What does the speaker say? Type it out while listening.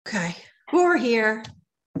Okay. We're here.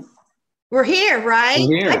 We're here, right?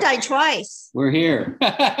 We're here. I died twice. We're here.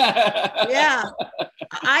 Yeah.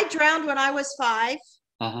 I drowned when I was 5,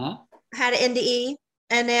 Uh-huh. had an NDE,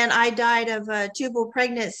 and then I died of a tubal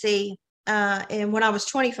pregnancy and when I was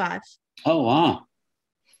 25. Oh, wow.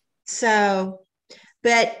 So,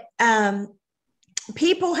 but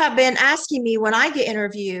people have been asking me when I get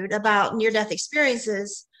interviewed about near-death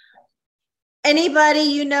experiences, anybody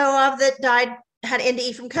you know of that died had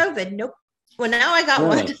NDE from COVID? Nope. Well, now I got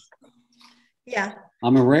one. Really? Yeah.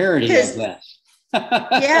 I'm a rarity, I Because guess.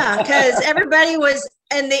 yeah, because everybody was,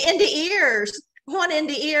 and the NDEers, one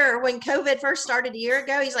NDEer when COVID first started a year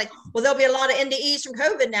ago, he's like, well, there'll be a lot of NDEs from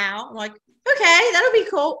COVID now. I'm like, okay, that'll be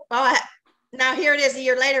cool. Well, now here it is a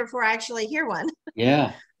year later before I actually hear one.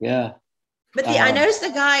 Yeah, yeah. But I noticed the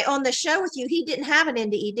guy on the show with you, he didn't have an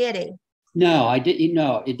NDE, did he? No, I didn't.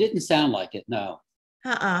 No, it didn't sound like it. No,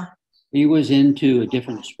 Uh-uh. he was into a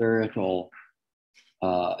different spiritual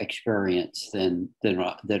experience than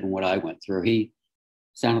what I went through. He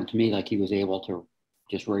sounded to me like he was able to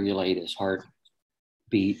just regulate his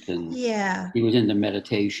heartbeat, and Yeah. he was into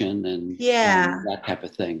meditation and Yeah. that type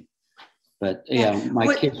of thing. But Yeah. yeah,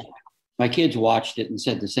 my kids watched it and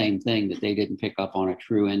said the same thing, that they didn't pick up on a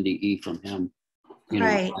true NDE from him.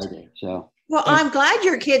 Right. I did. So Well, I'm glad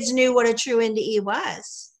your kids knew what a true NDE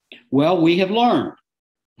was. well, we have learned.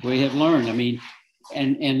 We have learned. I mean,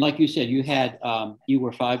 and like you said, you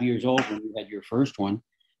were 5 years old when you had your first one.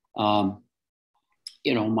 Mine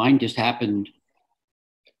just happened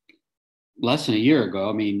less than a year ago.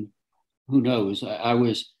 I mean, who knows? I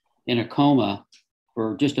was in a coma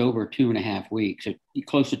for just over 2.5 weeks, or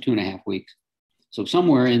close to 2.5 weeks. So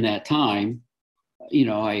somewhere in that time,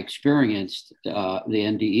 I experienced the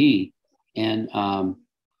NDE, and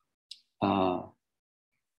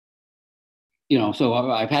so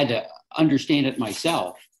I've had to understand it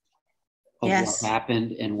myself of Yes. what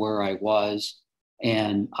happened and where I was.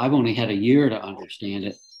 And I've only had a year to understand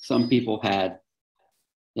it. Some people had,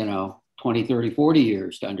 20, 30, 40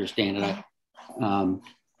 years to understand it.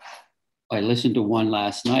 I listened to one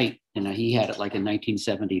last night, and he had it like in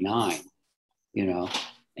 1979,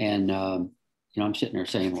 and, I'm sitting there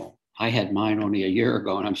saying, well, I had mine only a year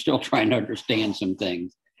ago, and I'm still trying to understand some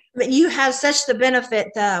things. But you have such the benefit,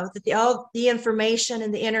 though, that all the information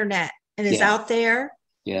and the internet and is out there.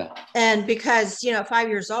 Yeah. And because, at 5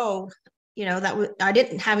 years old, I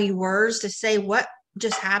didn't have any words to say what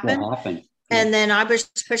just happened. What happened? And then I was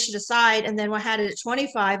pushed it aside. And then I had it at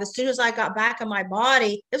 25. As soon as I got back in my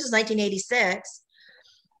body, this was 1986.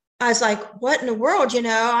 I was like, what in the world?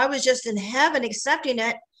 I was just in heaven accepting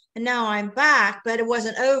it. And now I'm back, but it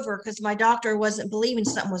wasn't over because my doctor wasn't believing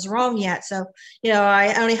something was wrong yet. So,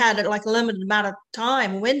 I only had like a limited amount of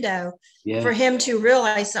time window for him to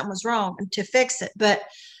realize something was wrong and to fix it. But,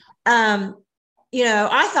 I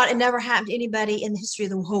thought it never happened to anybody in the history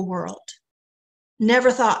of the whole world.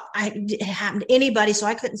 Never thought it happened to anybody, so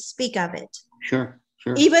I couldn't speak of it. Sure.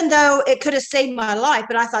 Even though it could have saved my life,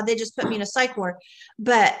 but I thought they just put me in a psych ward.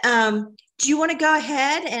 But do you want to go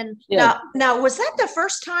ahead and now was that the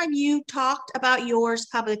first time you talked about yours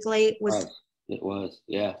publicly? Right. It was,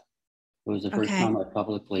 yeah. It was the first time I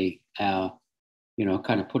publicly, kind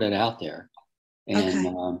of put it out there.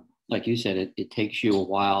 And like you said, it takes you a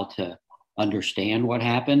while to understand what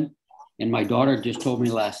happened. And my daughter just told me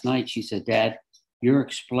last night, she said, Dad, you're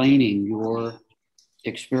explaining your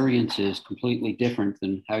experiences completely different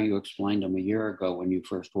than how you explained them a year ago when you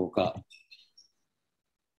first woke up.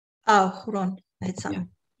 Oh, hold on. I had something.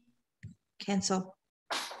 Cancel.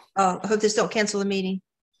 Oh, I hope this don't cancel the meeting.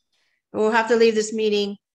 We'll have to leave this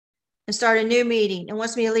meeting and start a new meeting. It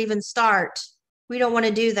wants me to leave and start. We don't want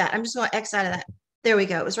to do that. I'm just going to X out of that. There we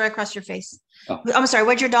go. It was right across your face. Oh. I'm sorry.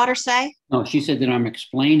 What'd your daughter say? No, she said that I'm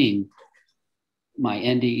explaining my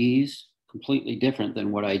NDEs completely different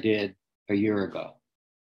than what I did a year ago,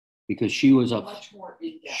 because she was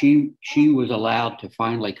she was allowed to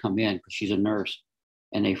finally come in because she's a nurse,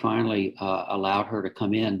 and they finally allowed her to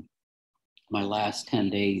come in my last 10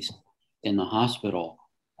 days in the hospital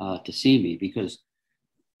to see me, because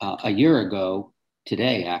a year ago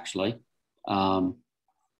today, actually, I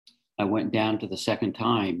went down to the second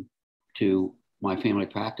time to my family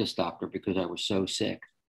practice doctor because I was so sick.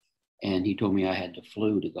 And he told me I had the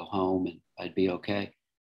flu to go home and I'd be okay.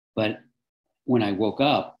 But when I woke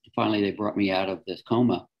up, finally they brought me out of this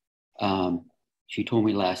coma. She told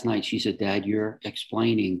me last night, she said, Dad, you're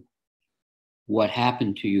explaining what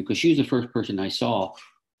happened to you. Because she was the first person I saw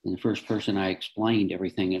and the first person I explained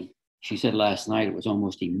everything. And she said last night, it was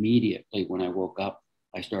almost immediately when I woke up,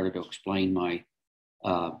 I started to explain my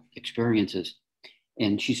experiences.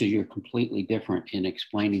 And she said, you're completely different in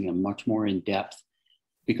explaining them much more in depth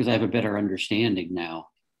because I have a better understanding now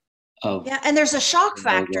of. Yeah. And there's a shock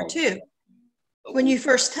factor too. When you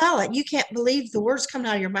first tell it, you can't believe the words coming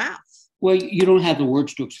out of your mouth. Well, you don't have the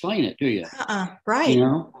words to explain it, do you? Right. You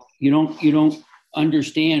know, you don't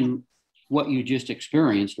understand what you just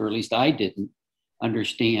experienced, or at least I didn't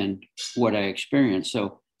understand what I experienced.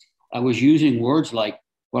 So I was using words like,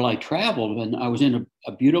 well, I traveled and I was in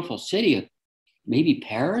a beautiful city, maybe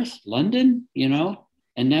Paris, London, you know,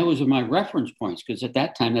 and that was my reference points because at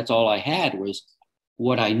that time, that's all I had was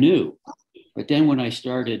what I knew. But then when I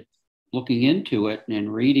started looking into it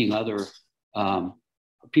and reading other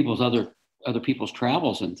people's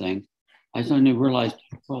travels and things, I suddenly realized,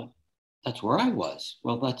 well, that's where I was.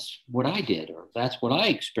 Well, that's what I did, or that's what I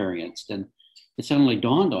experienced. And it suddenly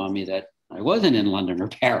dawned on me that I wasn't in London or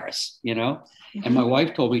Paris, you know? Mm-hmm. And my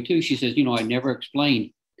wife told me too, she says, you know, I never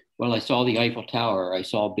explained, well, I saw the Eiffel Tower, or I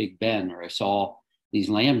saw Big Ben, or I saw these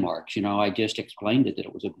landmarks, you know, I just explained it, that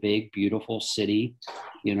it was a big, beautiful city,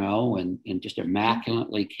 you know, and just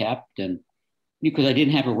immaculately kept. And because I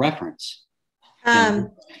didn't have a reference. I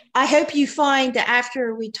hope you find that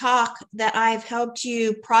after we talk that I've helped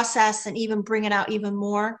you process and even bring it out even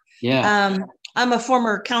more. Yeah. I'm a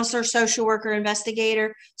former counselor, social worker,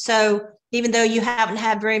 investigator. So even though you haven't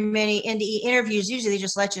had very many NDE interviews, usually they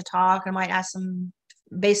just let you talk. I might ask some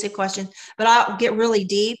basic questions, but I'll get really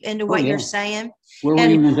deep into what you're saying. Where were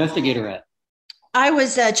you an investigator at? I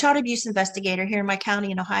was a child abuse investigator here in my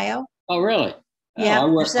county in Ohio. Oh, really? Yeah,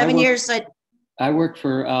 for 7 years. I worked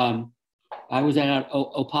for, I was at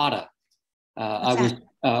OPTA. I was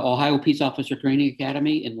Ohio Peace Officer Training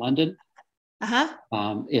Academy in London.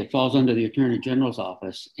 It falls under the Attorney General's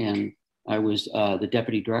office, and I was the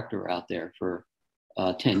Deputy Director out there for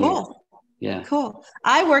 10 years. Yeah. Cool.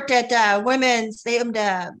 I worked at they owned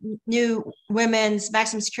a new women's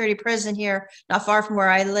maximum security prison here, not far from where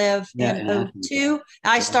I live in '02.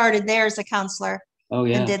 I started there as a counselor. Oh,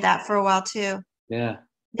 yeah. And did that for a while too. Yeah.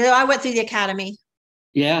 You know, I went through the academy.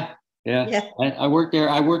 Yeah. I worked there.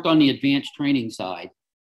 I worked on the advanced training side.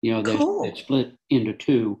 You know, it's split into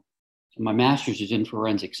two. My master's is in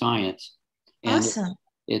forensic science. And awesome.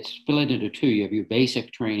 It's split into two. You have your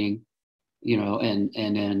basic training, you know, and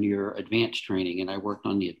then your advanced training. And I worked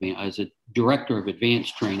on I was a director of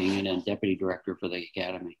advanced training and then deputy director for the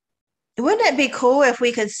academy. Wouldn't it be cool if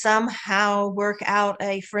we could somehow work out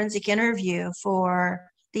a forensic interview for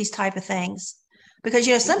these type of things? Because,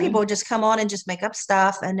 you know, some people just come on and just make up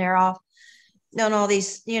stuff and they're off doing all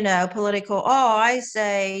these, you know, political, I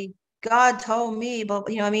say God told me, but,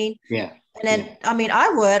 you know what I mean? Yeah. And then, I mean, I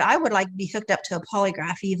would like be hooked up to a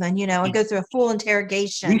polygraph even, you know, and go through a full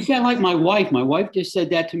interrogation. You sound like my wife. My wife just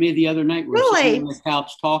said that to me the other night. We were sitting on the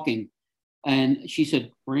couch talking, and she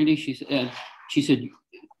said, Randy, she said,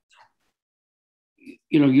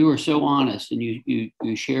 you know, you were so honest, and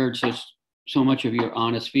you shared so much of your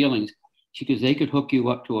honest feelings. Because they could hook you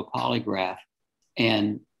up to a polygraph,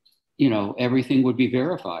 and you know everything would be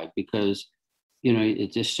verified because you know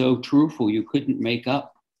it's just so truthful. You couldn't make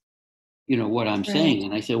up, you know, what I'm saying.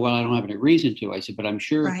 And I said, well, I don't have any reason to. I said, but I'm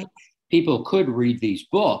sure people could read these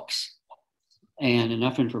books and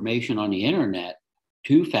enough information on the internet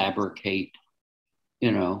to fabricate,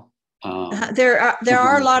 you know. There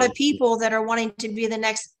are a lot of people that are wanting to be the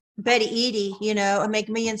next Betty Eady, you know, and make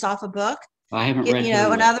millions off a book. I haven't read, you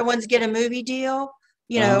know, and other ones get a movie deal,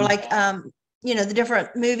 you know, like, you know, the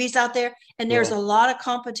different movies out there. And there's a lot of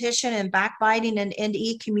competition and backbiting in the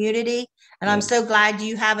NDE community. And I'm so glad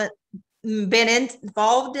you haven't been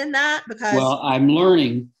involved in that because. Well, I'm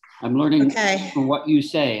learning from what you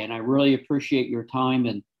say. And I really appreciate your time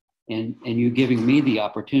and you giving me the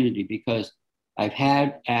opportunity because I've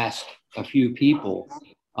had asked a few people,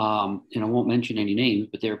 and I won't mention any names,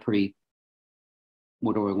 but they're pretty,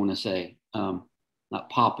 what do I want to say? Not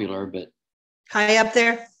popular, but high up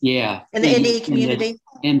there. Yeah. In the NDE community.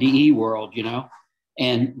 In the NDE world, you know,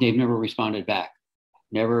 and they've never responded back.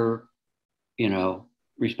 Never, you know,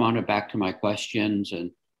 responded back to my questions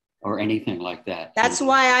or anything like that. That's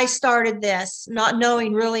why I started this, not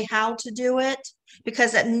knowing really how to do it,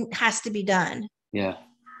 because it has to be done. Yeah.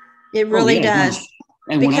 It really does.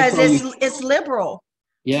 And because it's liberal.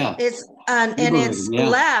 Yeah. It's it's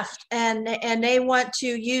left and they want to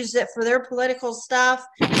use it for their political stuff,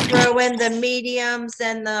 throw in the mediums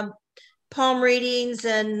and the palm readings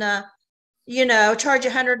and you know, charge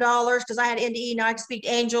 $100 because I had NDE and I could speak to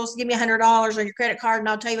angels. Give me $100 on your credit card and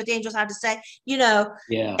I'll tell you what the angels have to say, you know.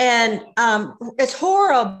 Yeah. And it's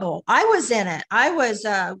horrible. I was in it. I was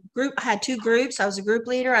I had two groups. I was a group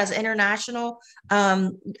leader. I was international,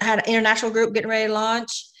 had an international group getting ready to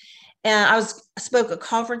launch. And I spoke at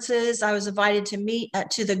conferences. I was invited to meet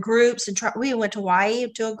to the groups, and we went to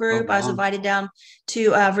Hawaii to a Oh, group. I was wow. invited down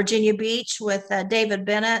to Virginia Beach with David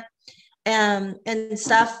Bennett and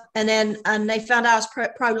stuff. And then they found out I was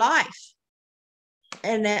pro-life,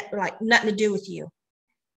 and that like nothing to do with you.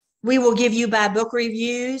 We will give you bad book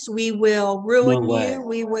reviews. We will No ruin way. you.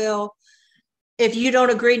 We will, if you don't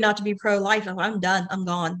agree not to be pro-life, I'm done. I'm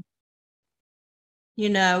gone. You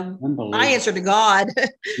know, I Unbelievable. answer to God.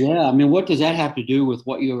 Yeah. I mean, what does that have to do with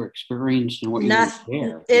what you experienced and what you want to Nothing.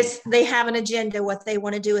 share? It's they have an agenda what they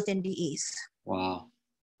want to do with NDEs. Wow.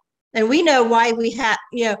 And we know why we have,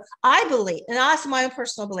 I believe, and that's my own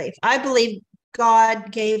personal belief. I believe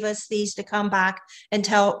God gave us these to come back and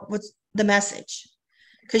tell what's the message.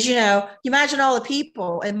 Because, you imagine all the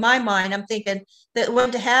people in my mind, I'm thinking that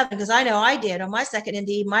went to heaven, because I know I did on my second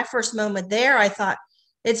NDE, my first moment there, I thought,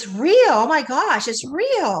 it's real. Oh my gosh, it's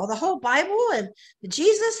real. The whole Bible and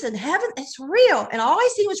Jesus and heaven, it's real. And all I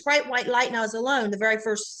see was bright white light, and I was alone the very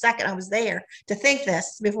first second I was there to think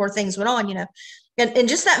this before things went on. And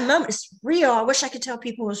just that moment, it's real. I wish I could tell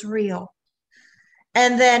people it was real.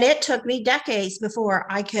 And then it took me decades before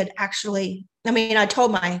I could actually, I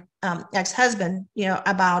told my ex-husband,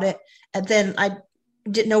 about it. And then I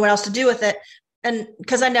didn't know what else to do with it. And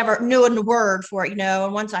because I never knew a word for it,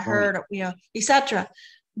 and once I Right. heard, etc.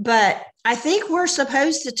 But I think we're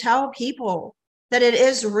supposed to tell people that it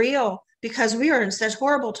is real, because we are in such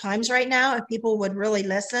horrible times right now, if people would really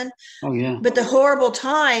listen. Oh, yeah. But the horrible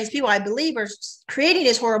times, people I believe are creating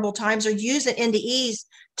these horrible times, are using NDEs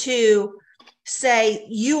to say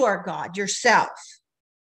you are God yourself.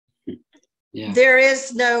 Yeah. There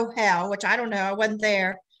is no hell, which I don't know. I wasn't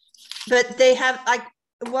there. But they have, like,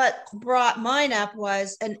 what brought mine up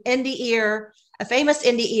was an NDEer, a famous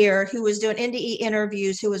NDEer who was doing NDE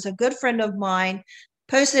interviews, who was a good friend of mine,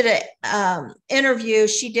 posted an interview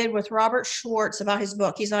she did with Robert Schwartz about his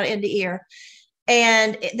book. He's not an NDEer.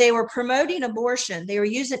 And they were promoting abortion. They were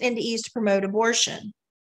using NDEs to promote abortion.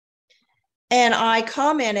 And I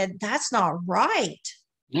commented, that's not right.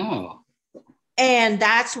 No. And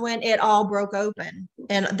that's when it all broke open.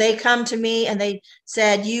 And they come to me and they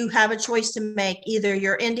said, you have a choice to make, either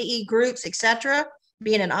your NDE groups, etc.,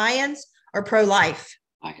 being an IANS, or pro-life.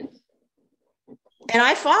 And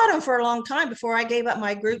I fought them for a long time before I gave up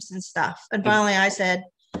my groups and stuff. And finally I said,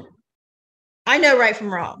 I know right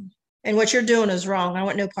from wrong, and what you're doing is wrong. I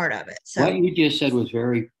want no part of it. So what you just said was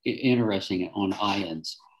very interesting on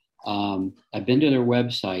IANS. I've been to their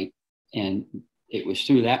website, and it was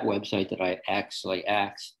through that website that I actually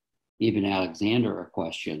asked even Alexander a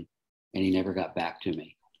question, and he never got back to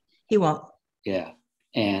me. He won't. Yeah.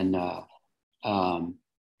 And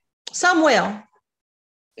some will.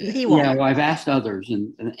 He won't. Yeah, well, I've asked others,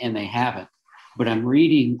 and they haven't. But I'm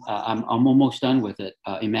reading. I'm almost done with it.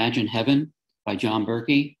 Imagine Heaven by John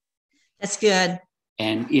Berkey. That's good.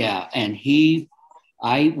 And yeah, and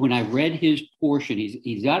when I read his portion,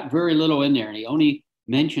 he's got very little in there, and he only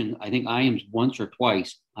mentioned, I think, IAMS once or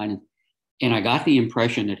twice, and I got the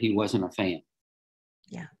impression that he wasn't a fan.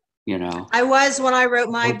 Yeah. I was when I wrote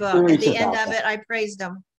my book. At the end of that. it, I praised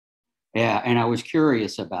him. Yeah, and I was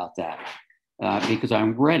curious about that. Because I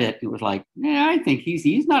read it, it was like, yeah, I think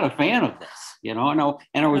he's not a fan of this, and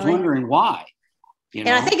I was wondering why, And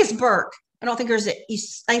I think it's Burke. I don't think there's I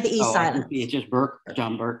think the E silence. It's just Burke,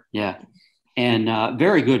 John Burke, yeah, and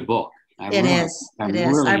very good book. It is.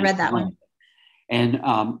 I read that one, and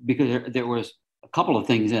because there was a couple of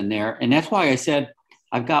things in there, and that's why I said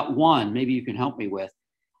I've got one. Maybe you can help me with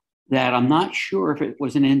that. I'm not sure if it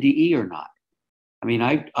was an NDE or not. I mean,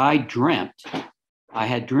 I dreamt. I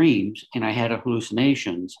had dreams and I had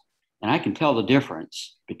hallucinations, and I can tell the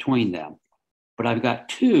difference between them. But I've got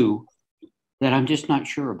two that I'm just not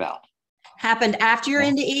sure about. Happened after your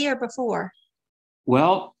NDE or before?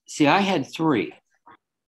 Well, see, I had three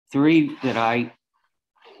that I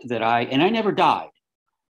and I never died.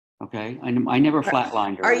 Okay, I never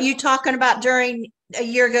flatlined. Are you talking about during a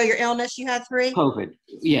year ago, your illness? You had three? COVID.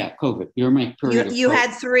 Yeah, COVID. During my period you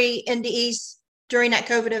had three NDEs during that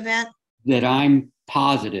COVID event? That I'm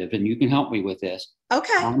positive, and you can help me with this.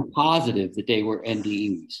 Okay. I'm positive that they were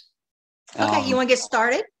NDEs. Okay, you want to get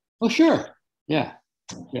started? Oh, sure. Yeah.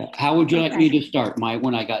 Yeah. How would you like me to start?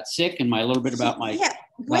 When I got sick, and a little bit about my. Yeah.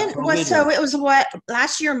 When was it was what,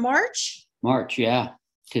 last year, March? March, yeah.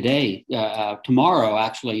 Today, tomorrow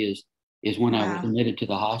actually is when I was admitted to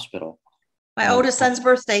the hospital. My oldest son's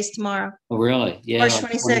birthday's tomorrow. Oh, really? Yeah. March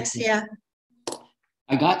 26th, yeah.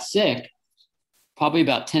 I got sick probably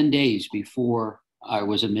about 10 days before I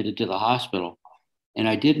was admitted to the hospital, and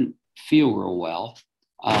I didn't feel real well,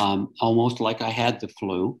 almost like I had the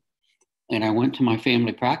flu. And I went to my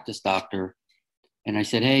family practice doctor and I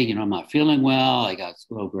said, hey, I'm not feeling well. I got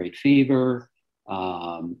low grade fever.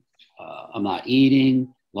 I'm not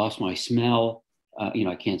eating, lost my smell.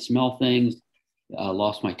 I can't smell things,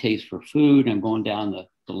 lost my taste for food. I'm going down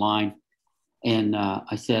the line. And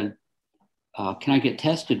I said, can I get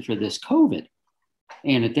tested for this COVID?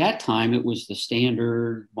 And at that time, it was the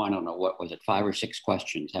standard, I don't know, what was it, 5 or 6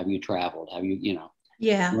 questions. Have you traveled? Have you,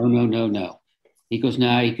 Yeah. No. He goes,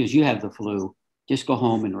 no, because you have the flu. Just go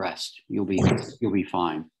home and rest. You'll be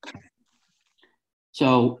fine.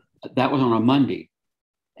 So that was on a Monday.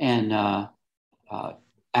 And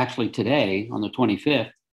actually today, on the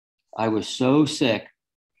 25th, I was so sick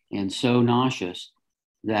and so nauseous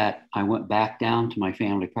that I went back down to my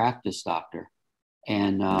family practice doctor.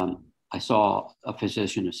 And I saw a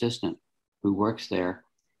physician assistant who works there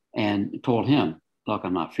and told him, look,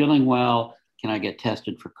 I'm not feeling well. Can I get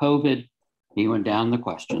tested for COVID? He went down the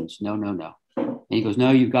questions. No. And he goes,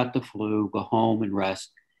 no, you've got the flu. Go home and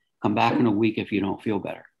rest. Come back in a week if you don't feel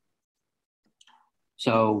better.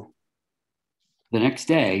 So the next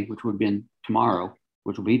day, which will be tomorrow,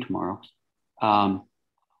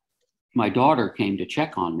 my daughter came to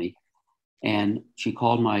check on me, and she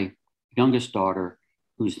called my youngest daughter,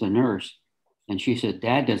 who's the nurse, and she said,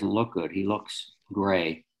 Dad doesn't look good. He looks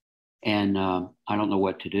gray, and I don't know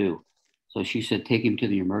what to do. So she said, take him to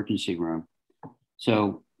the emergency room.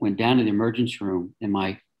 So went down to the emergency room, and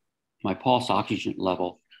my pulse oxygen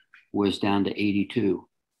level was down to 82.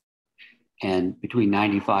 And between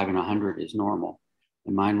 95 and 100 is normal.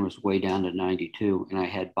 And mine was way down to 92. And I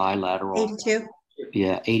had bilateral. 82?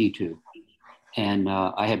 Yeah, 82. And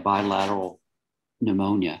I had bilateral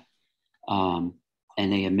pneumonia. And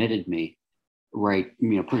they admitted me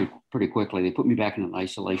pretty quickly. They put me back in an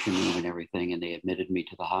isolation room and everything, and they admitted me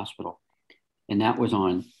to the hospital. And that was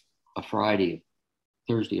on a Thursday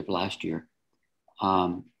of last year.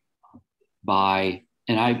 And I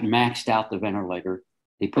maxed out the ventilator.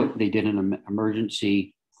 They did an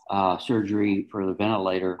emergency surgery for the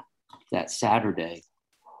ventilator that Saturday.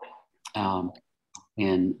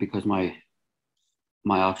 And because my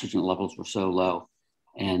oxygen levels were so low,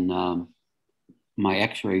 and my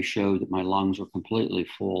x-ray showed that my lungs were completely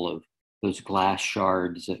full of those glass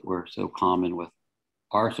shards that are so common with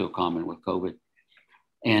COVID.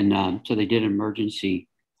 And so they did emergency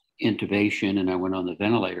intubation, and I went on the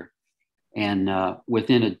ventilator. And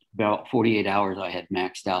within about 48 hours, I had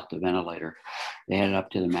maxed out the ventilator. They had it up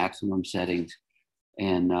to the maximum settings,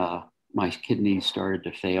 and my kidneys started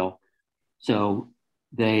to fail. So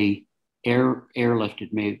they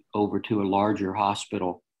airlifted me over to a larger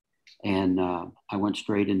hospital, and I went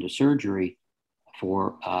straight into surgery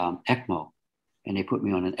for ECMO, and they put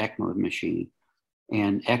me on an ECMO machine.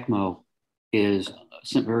 And ECMO is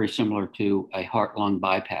very similar to a heart-lung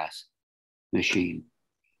bypass machine.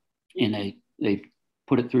 And they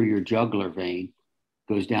put it through your jugular vein,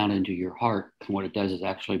 goes down into your heart. And what it does is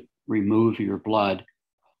actually remove your blood,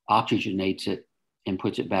 oxygenates it, and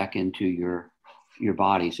puts it back into your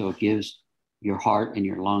body. So it gives your heart and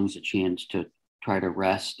your lungs a chance to try to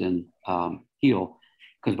rest and heal.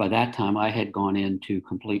 Because by that time, I had gone into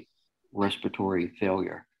complete respiratory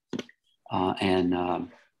failure, and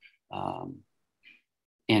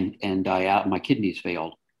my kidneys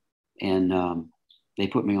failed, and they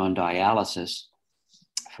put me on dialysis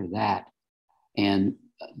for that. And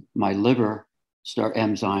my liver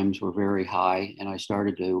enzymes were very high, and I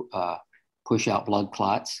started to push out blood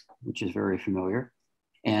clots, which is very familiar.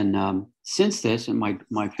 And since this, and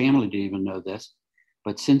my family didn't even know this,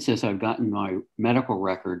 but since this, I've gotten my medical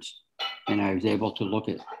records, and I was able to look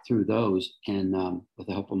through those, and with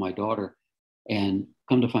the help of my daughter, and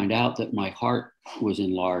come to find out that my heart was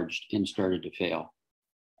enlarged and started to fail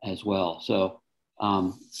as well. So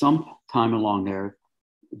sometime along there,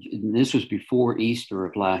 and this was before Easter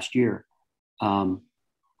of last year,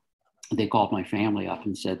 they called my family up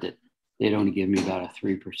and said that they'd only give me about a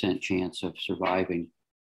 3% chance of surviving,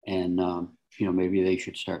 and maybe they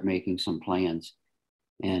should start making some plans.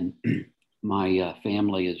 And my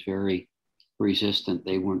family is very resistant.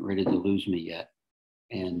 They weren't ready to lose me yet,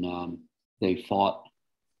 and they fought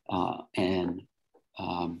and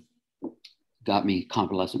got me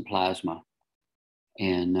convalescent plasma.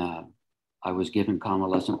 And I was given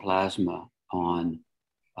convalescent plasma on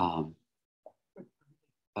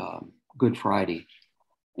Good Friday.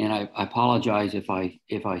 And I apologize if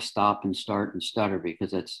I stop and start and stutter,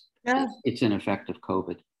 because it's an effect of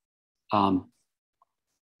COVID.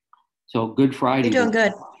 So Good Friday. You're doing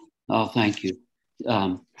good. Oh, thank you.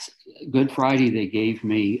 Good Friday, they gave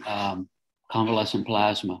me convalescent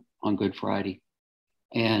plasma on Good Friday.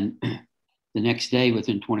 And the next day,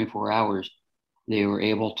 within 24 hours, they were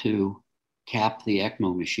able to cap the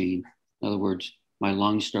ECMO machine. In other words, my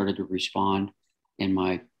lungs started to respond and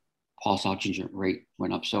my pulse oxygen rate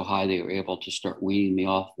went up so high they were able to start weaning me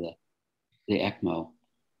off the ECMO.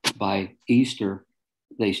 By Easter,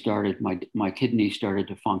 they started, my kidneys started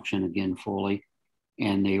to function again fully,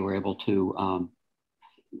 and they were able to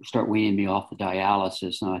start weaning me off the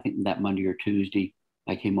dialysis. And I think that Monday or Tuesday,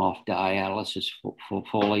 I came off dialysis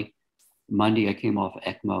fully. Monday, I came off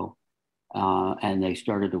ECMO, and they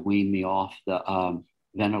started to wean me off the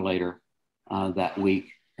ventilator that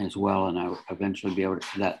week as well. And I eventually be able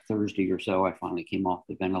to, that Thursday or so, I finally came off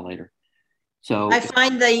the ventilator. So I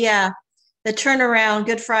find the turnaround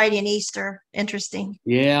Good Friday and Easter interesting.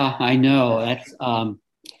 Yeah, I know. That's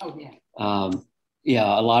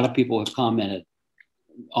yeah, a lot of people have commented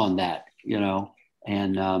on that,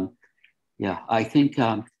 and yeah, I think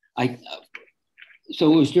so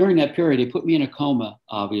it was during that period they put me in a coma,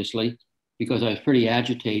 obviously, because I was pretty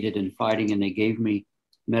agitated and fighting, and they gave me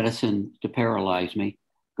medicine to paralyze me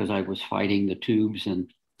because I was fighting the tubes and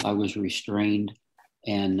I was restrained.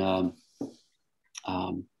 And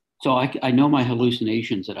so I know my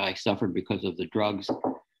hallucinations that I suffered because of the drugs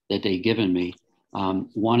that they given me.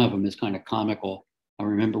 One of them is kind of comical. I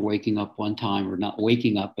remember waking up one time, or not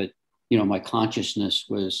waking up, but my consciousness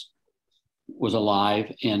was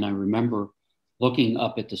alive, and I remember looking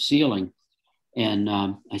up at the ceiling, and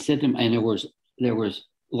I said to him, and there was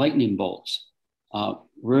lightning bolts,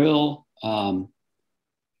 real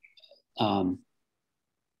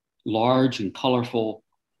large and colorful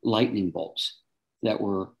lightning bolts that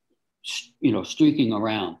were streaking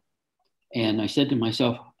around. And I said to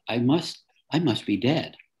myself, I must be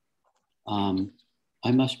dead.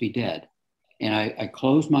 I must be dead. And I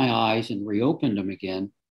closed my eyes and reopened them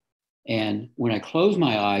again. And when I closed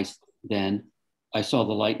my eyes, then I saw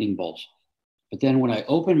the lightning bolts. But then when I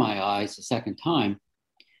opened my eyes the second time,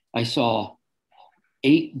 I saw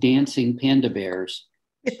 8 dancing panda bears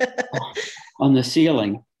on the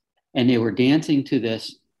ceiling. And they were dancing to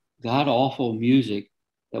this god awful music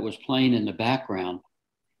that was playing in the background.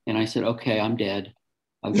 And I said, okay, I'm dead.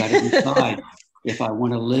 I've got to decide if I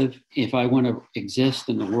want to live, if I want to exist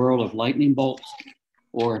in the world of lightning bolts,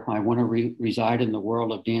 or if I want to reside in the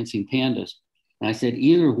world of dancing pandas. And I said,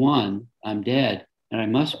 either one, I'm dead, and I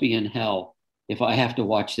must be in hell if I have to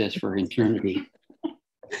watch this for eternity.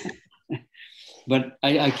 But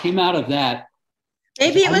I came out of that.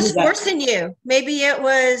 Maybe it was forcing you. Maybe it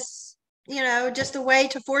was, just a way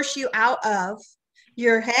to force you out of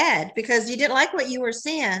your head because you didn't like what you were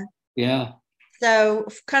seeing. Yeah. So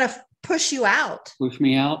kind of push you out. Push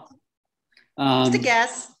me out. Just a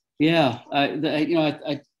guess. Yeah.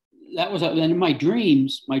 That was, and my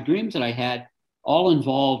dreams that I had all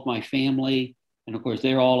involved my family. And of course,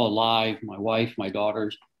 they're all alive. My wife, my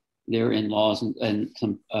daughters, their in-laws, and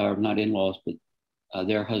some, not in-laws, but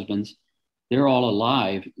their husbands, they're all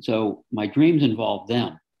alive. So my dreams involved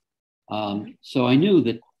them. So I knew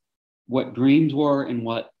that what dreams were and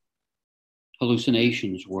what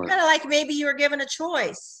hallucinations were. Kind of like maybe you were given a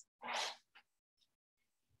choice.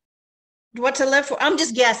 What to live for. I'm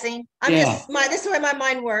just guessing. This is the way my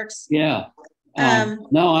mind works. Yeah.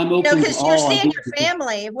 No, I'm open. Because you're seeing your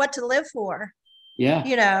family, what to live for.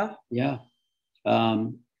 Yeah. Yeah.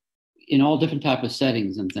 In all different type of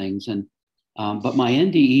settings and things. And, but my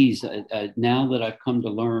NDEs, now that I've come to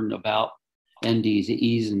learn about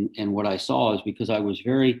NDEs and what I saw is because I was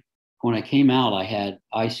when I came out, I had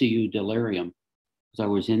ICU delirium because I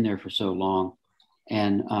was in there for so long.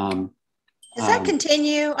 And, does that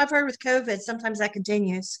continue? I've heard with COVID, sometimes that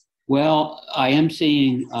continues. Well, I am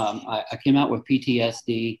seeing, I came out with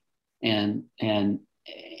PTSD and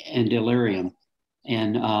delirium.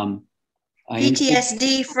 And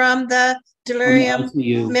PTSD from the delirium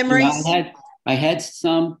memories? I had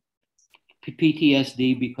some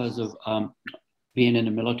PTSD because of being in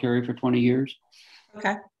the military for 20 years.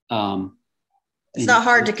 Okay. It's not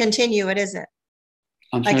hard to continue it, is it?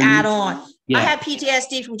 Add on. Yeah. I had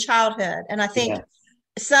PTSD from childhood, and I think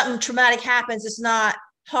something traumatic happens, it's not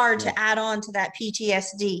hard to add on to that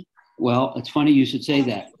PTSD. Well, it's funny you should say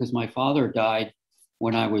that because my father died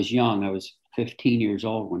when I was young. I was 15 years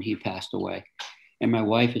old when he passed away. And my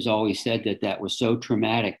wife has always said that was so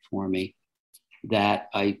traumatic for me that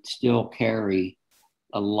I still carry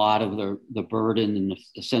a lot of the burden and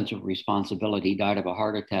the sense of responsibility. He died of a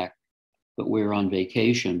heart attack, but we were on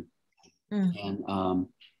vacation. And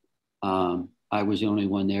I was the only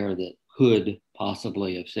one there that could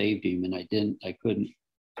possibly have saved him, and I couldn't,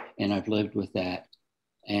 and I've lived with that.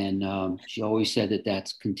 And she always said that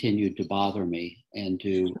that's continued to bother me and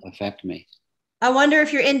to affect me. I wonder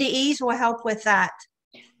if your NDEs will help with that,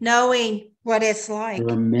 knowing what it's like.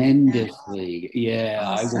 Tremendously. Yeah,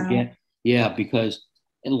 I will Awesome. get, yeah, because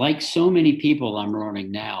like so many people I'm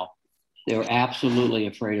learning now, they're absolutely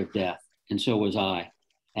afraid of death. And so was I,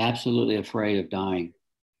 absolutely afraid of dying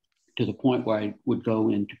to the point where I would go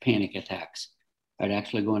into panic attacks. I'd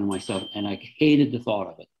actually go into myself and I hated the thought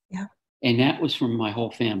of it. Yeah. And that was from my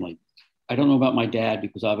whole family. I don't know about my dad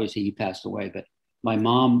because obviously he passed away, but my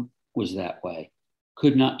mom was that way.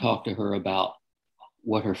 Could not talk to her about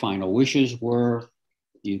what her final wishes were.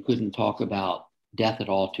 You couldn't talk about death at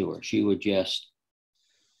all to her. She would just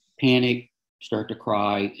panic, start to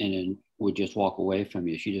cry, and then would just walk away from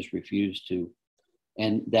you. She just refused to.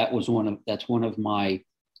 And that's one of my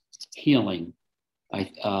healing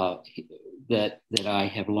that I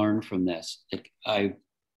have learned from this. I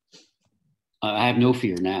have no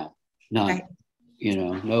fear now, none. Right.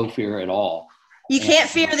 No fear at all. You And, can't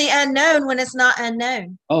fear the unknown when it's not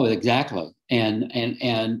unknown. oh, exactly. And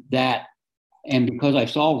because I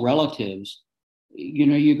saw relatives,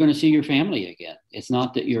 you're going to see your family again. It's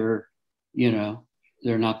not that they're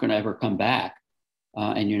not going to ever come back,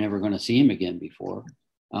 and you're never going to see them again before.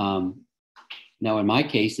 Now, in my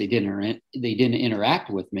case, they didn't interact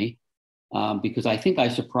with me because I think I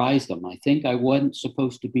surprised them. I think I wasn't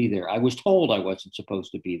supposed to be there. I was told I wasn't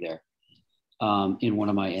supposed to be there in one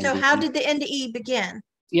of my NDEs. So how did the NDE begin?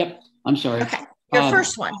 Yep, I'm sorry. Okay, your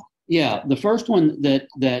first one. Yeah, the first one that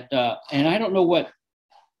and I don't know what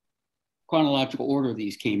chronological order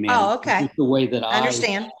these came in. Oh, okay. Just the way that I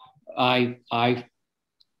understand. I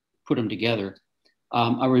put them together.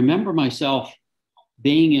 I remember myself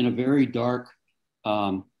being in a very dark,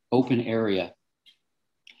 open area,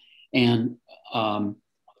 and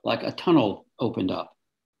like a tunnel opened up.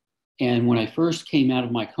 And when I first came out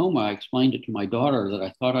of my coma, I explained it to my daughter that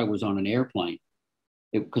I thought I was on an airplane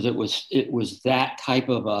because it was that type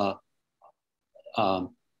of a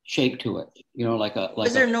shape to it,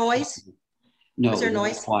 Was there noise? No, was there it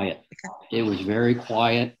was noise? quiet. Okay. It was very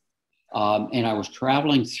quiet, and I was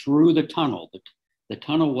traveling through the tunnel. The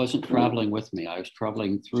tunnel wasn't traveling with me. I was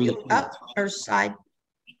traveling through the tunnel. Up or side?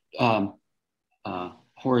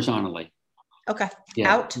 Horizontally. Okay.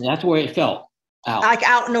 Yeah, Out? that's the way it felt. Out. Like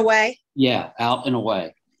out and away? Yeah, out and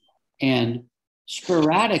away. And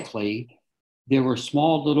sporadically, there were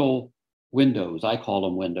small little windows, I call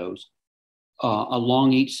them windows,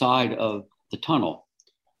 along each side of the tunnel.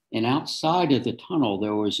 And outside of the tunnel,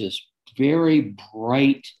 there was this very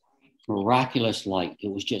bright, miraculous light.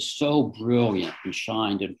 It was just so brilliant and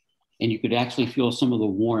shined, and you could actually feel some of the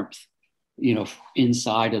warmth,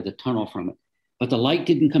 inside of the tunnel from it. But the light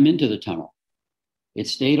didn't come into the tunnel. It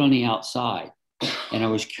stayed on the outside. And I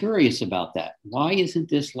was curious about that. Why isn't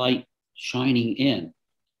this light shining in?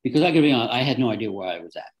 Because I could be honest, I had no idea where I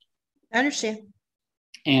was at. I understand.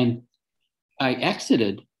 And I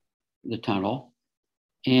exited the tunnel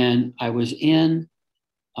and I was in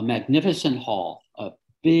a magnificent hall, a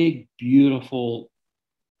big, beautiful,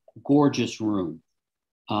 gorgeous room,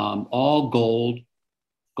 all gold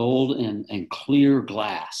and clear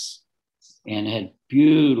glass. And it had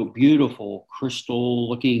beautiful crystal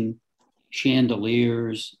looking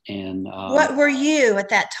chandeliers. And what were you at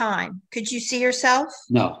that time? Could you see yourself?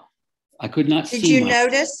 No, I could not see. Did you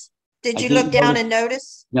notice? Did you look down and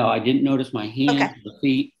notice? No, I didn't notice my hands, okay. The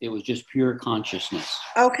feet. It was just pure consciousness.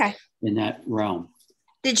 Okay. In that realm.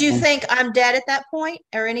 Did you think I'm dead at that point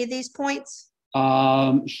or any of these points?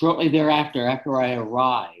 Shortly thereafter, after I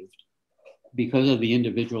arrived, because of the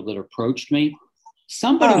individual that approached me,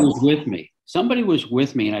 somebody was with me. Somebody was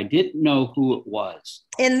with me, and I didn't know who it was.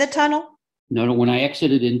 In the tunnel? No, when I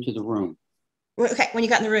exited into the room. Okay, when you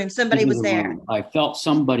got in the room, somebody was there. I felt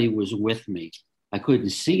somebody was with me. I couldn't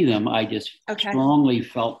see them. I just strongly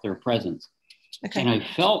felt their presence. Okay. And I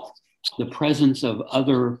felt the presence of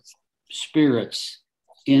other spirits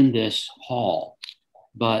in this hall,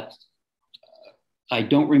 but I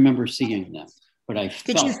don't remember seeing them. But I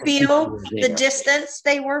felt. Did you feel the distance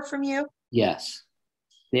they were from you? Yes.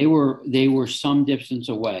 They were some distance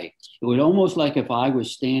away. It was almost like if I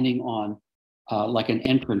was standing on like an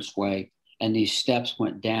entranceway and these steps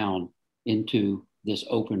went down into this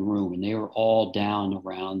open room, and they were all down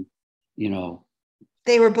around,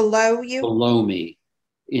 They were below you? Below me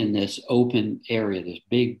in this open area, this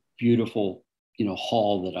big, beautiful,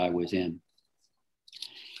 hall that I was in.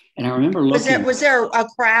 And I remember looking. Was there a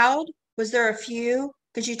crowd? Was there a few?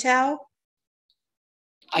 Could you tell?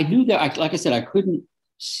 I knew that, like I said, I couldn't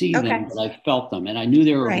see them, but I felt them, and I knew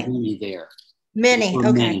there were many there. Many,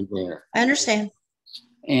 many there. I understand.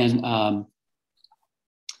 And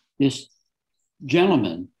this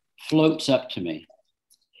gentleman floats up to me,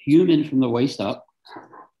 human from the waist up,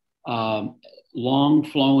 long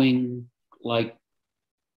flowing like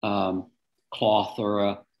cloth or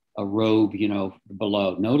a robe, you know,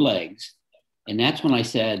 below, no legs. And that's when I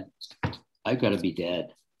said, I've got to be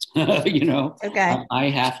dead. You know, Okay. I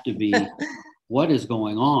have to be, what is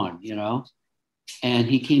going on, you know? And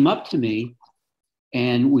he came up to me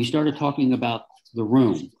and we started talking about the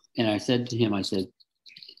room. And I said to him, I said,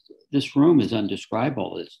 this room is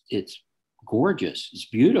undescribable. It's gorgeous. It's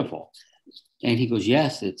beautiful. And he goes,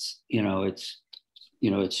 yes, it's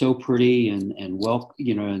so pretty and well,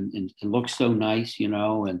 you know, and it looks so nice, you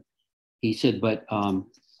know. And he said, but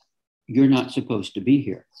you're not supposed to be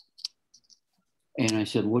here. And I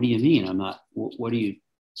said, what do you mean? I'm not, what do you,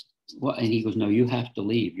 what? And he goes, no, you have to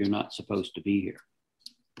leave. You're not supposed to be here.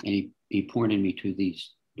 And he pointed me to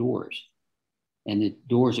these doors. And the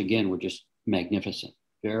doors, again, were just magnificent,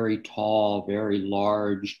 very tall, very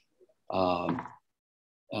large,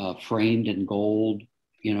 framed in gold,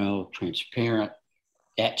 you know, transparent,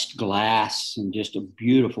 etched glass, and just a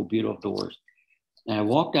beautiful, beautiful doors. And I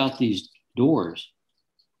walked out these doors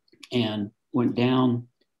and went down,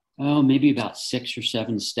 maybe about 6 or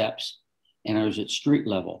 7 steps. And I was at street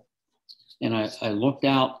level. And I looked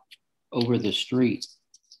out over the street.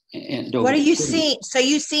 And what are you seeing? So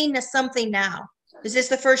you've seen something now. Is this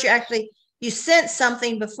the first you sensed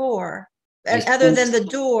something before, other than the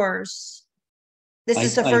doors? This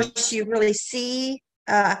is the first you really see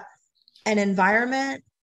an environment?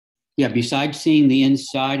 Yeah, besides seeing the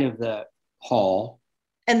inside of the hall.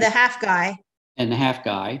 And the half guy.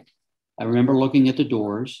 I remember looking at the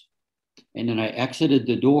doors, and then I exited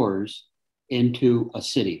the doors into a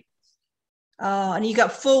city. Oh, and you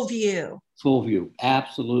got full view. Full view.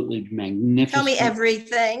 Absolutely magnificent. Tell me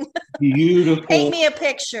everything. Beautiful. Paint me a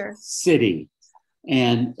picture. City.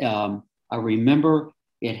 And I remember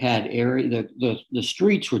it had area, the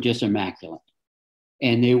streets were just immaculate.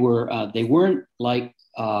 And they weren't like,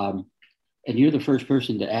 and you're the first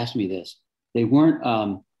person to ask me this, they weren't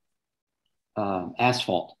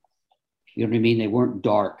asphalt. You know what I mean? They weren't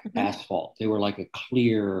dark asphalt. They were like a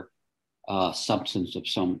clear substance of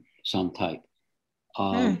some type.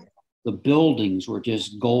 The buildings were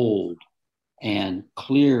just gold and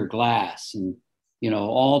clear glass, and you know,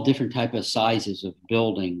 all different type of sizes of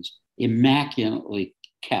buildings, immaculately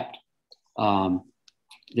kept.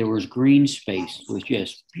 There was green space with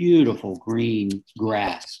just beautiful green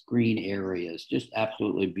grass, green areas, just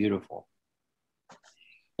absolutely beautiful.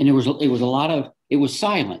 And it was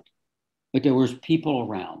silent, but there was people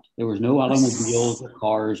around. There was no automobiles or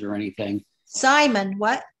cars or anything. Simon,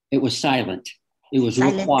 what? It was silent. It was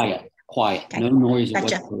real quiet, okay. No noise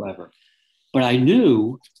whatsoever. But I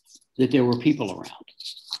knew that there were people around.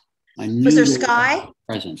 I knew was there sky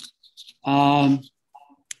present. I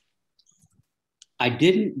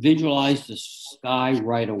didn't visualize the sky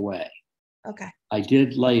right away. Okay. I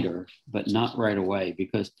did later, but not right away,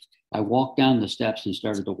 because I walked down the steps and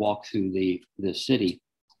started to walk through the city,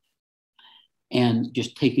 and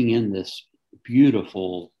just taking in this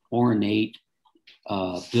beautiful, ornate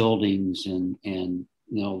buildings and you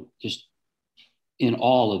know, just in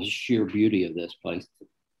awe of the sheer beauty of this place.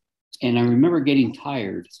 And I remember getting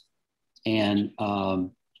tired, and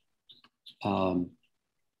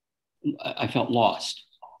I felt lost.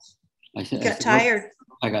 I got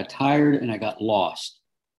tired and I got lost.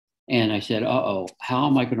 And I said, how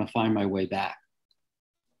am I going to find my way back?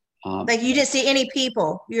 Like you didn't see any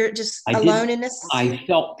people. You're just alone in this? I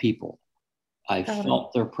felt people. I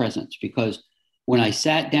felt their presence, because when I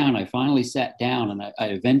sat down, I finally sat down, and I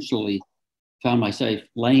eventually found myself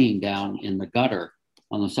laying down in the gutter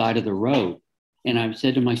on the side of the road. And I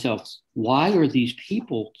said to myself, why are these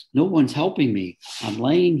people, no one's helping me. I'm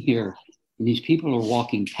laying here and these people are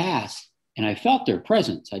walking past, and I felt their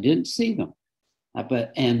presence. I didn't see them,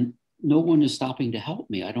 and no one is stopping to help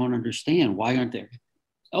me. I don't understand. Why aren't they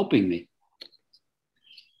helping me?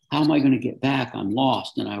 How am I going to get back? I'm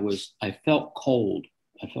lost. And I felt cold.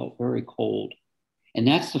 I felt very cold. And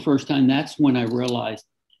that's the first time, that's when I realized,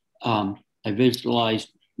 I visualized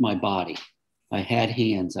my body. I had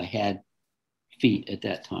hands, I had feet at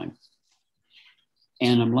that time.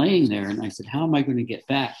 And I'm laying there, and I said, how am I going to get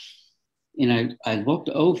back? And I looked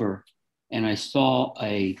over, and I saw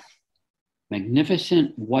a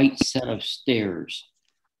magnificent white set of stairs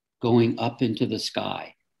going up into the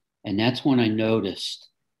sky. And that's when I noticed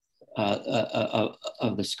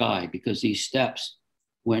of the sky, because these steps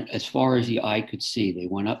went as far as the eye could see. They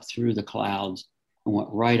went up through the clouds and went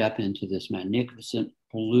right up into this magnificent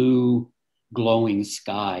blue glowing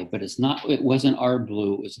sky. But it wasn't our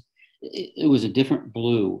blue. It was a different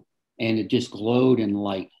blue, and it just glowed in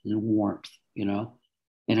light and warmth, you know.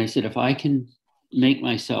 And I said, if I can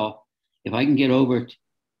get over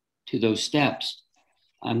to those steps,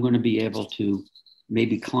 I'm going to be able to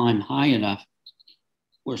maybe climb high enough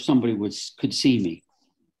where somebody could see me.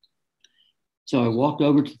 So I walked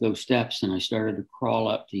over to those steps and I started to crawl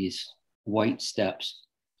up these white steps.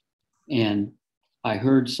 And I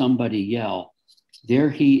heard somebody yell, "There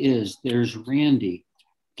he is, there's Randy,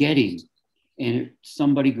 get him." And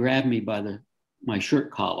somebody grabbed me by my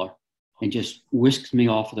shirt collar and just whisked me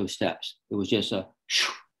off of those steps. It was just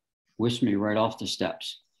whisked me right off the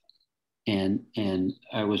steps. And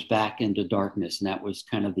I was back into darkness. And that was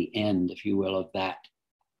kind of the end, if you will, of that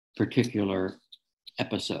particular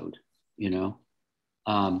episode, you know.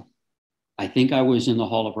 I think I was in the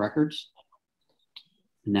Hall of Records.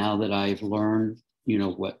 Now that I've learned, you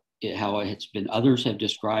know, how it's been, others have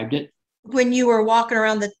described it. When you were walking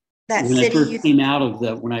around that when city,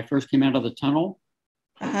 when I first came out of the tunnel,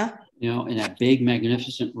 uh-huh. You know, in that big,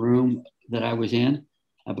 magnificent room that I was in,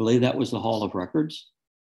 I believe that was the Hall of Records.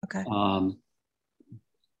 Okay.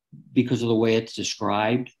 Because of the way it's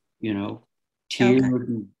described, you know, tiered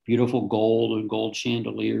and beautiful gold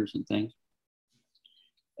chandeliers and things.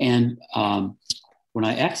 And when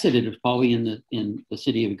I exited, it was probably in the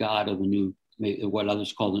city of God, of what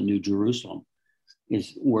others call the New Jerusalem,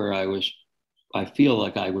 is where I feel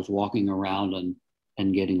like I was walking around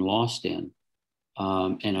and getting lost in.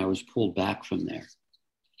 And I was pulled back from there,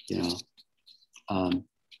 you know.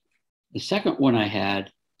 The second one I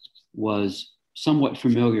had was somewhat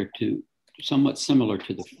similar to the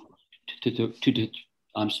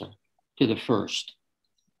first.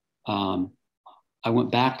 I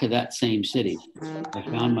went back to that same city. I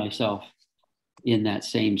found myself in that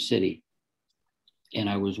same city, and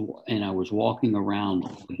I was walking around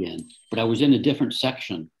again, but I was in a different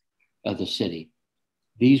section of the city.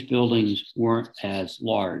 These buildings weren't as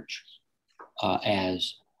large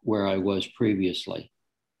as where I was previously.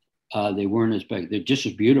 They weren't as big. They're just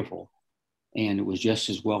as beautiful, and it was just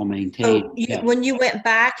as well maintained. So when you went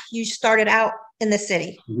back, you started out in the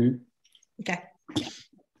city. Mm-hmm. Okay.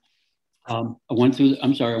 I went through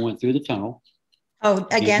the tunnel. Oh,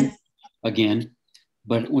 again? Again,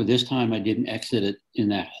 but this time I didn't exit it in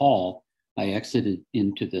that hall. I exited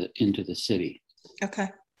into the city.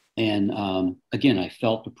 Okay. And again, I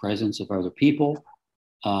felt the presence of other people,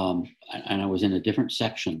 and I was in a different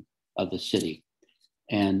section of the city.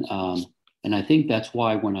 And I think that's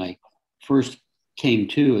why when I first came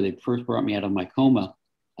to, they first brought me out of my coma.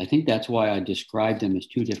 I think that's why I described them as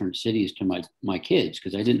two different cities to my kids,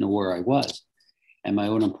 because I didn't know where I was. And my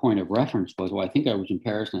own point of reference was, well, I think I was in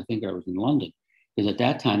Paris and I think I was in London. Because at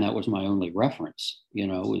that time, that was my only reference, you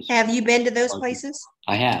know. Have you been to those places?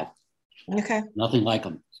 I have. Okay. Nothing like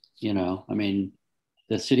them, you know. I mean,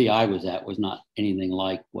 the city I was at was not anything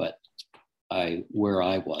like where I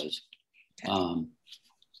was.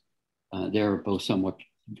 They were both somewhat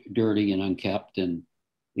dirty and unkept, and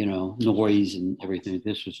you know, noise and everything.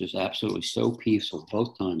 This was just absolutely so peaceful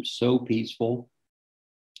both times. So peaceful,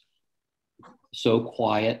 so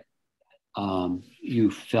quiet.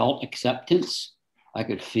 You felt acceptance. I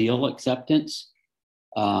could feel acceptance.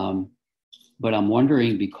 But I'm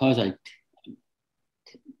wondering, because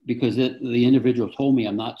the individual told me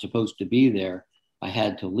I'm not supposed to be there, I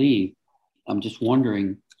had to leave. I'm just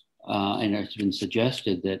wondering, and it's been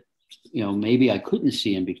suggested that, you know, maybe I couldn't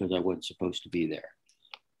see him because I wasn't supposed to be there.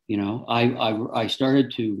 You know, I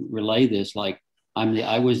started to relay this like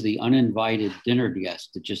I was the uninvited dinner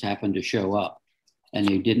guest that just happened to show up, and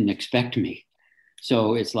they didn't expect me.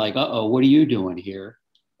 So it's like, what are you doing here?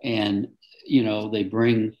 And you know, they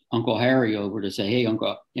bring Uncle Harry over to say, "Hey,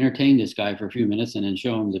 Uncle, entertain this guy for a few minutes and then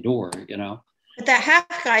show him the door." You know. But that half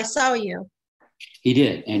guy saw you. He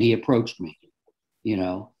did, and he approached me. You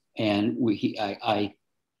know, and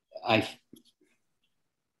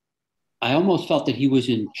I almost felt that he was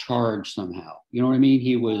in charge somehow. You know what I mean?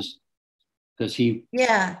 He was, because he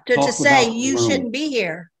to say you shouldn't be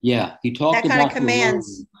here. Yeah, he talked that kind about of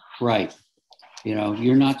commands. Right. You know,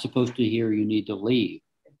 you're not supposed to hear. You need to leave.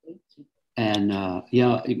 And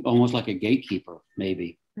almost like a gatekeeper,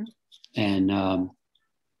 maybe. And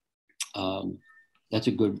that's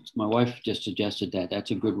a good. My wife just suggested that.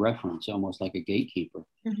 That's a good reference, almost like a gatekeeper.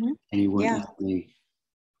 Mm-hmm. And he wouldn't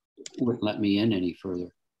let me in any further.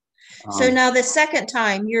 So now the second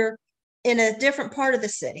time you're in a different part of the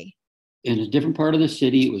city. In a different part of the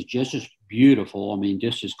city, it was just as beautiful. I mean,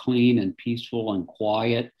 just as clean and peaceful and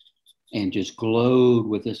quiet, and just glowed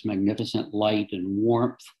with this magnificent light and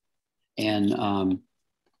warmth. And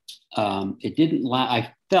it didn't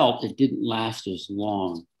I felt it didn't last as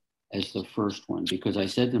long as the first one, because I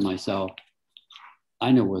said to myself,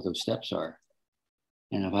 I know where those steps are.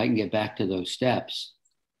 And if I can get back to those steps,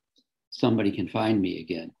 somebody can find me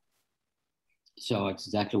again. So that's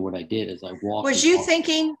exactly what I did is I walked. Was you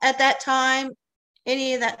thinking at that time,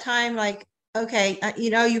 any of that time, like, okay,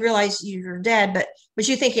 you realize you're dead, but was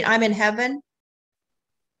you thinking I'm in heaven?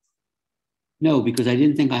 No, because I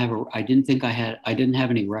didn't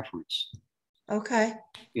have any reference. Okay.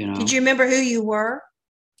 You know. Did you remember who you were?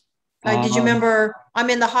 Did you remember I'm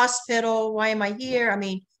in the hospital? Why am I here? I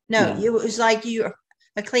mean, no, it was like you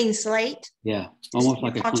a clean slate. Yeah, almost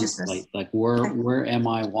like a clean slate. Like where am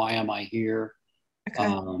I? Why am I here? Okay.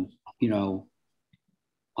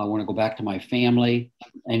 I want to go back to my family.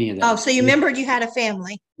 Any of that. Oh, so you remembered you had a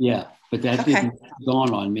family? Yeah, but that didn't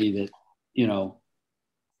dawn on me that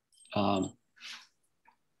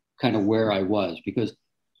kind of where I was, because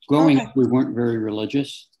growing up we weren't very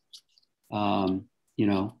religious.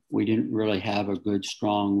 We didn't really have a good,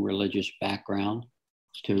 strong religious background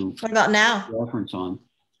to. What about now? Reference on.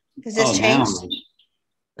 Has this changed? Now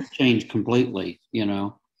it's changed completely.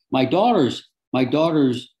 My daughters. My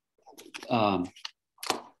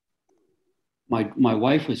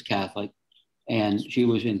wife was Catholic, and she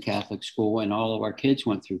was in Catholic school, and all of our kids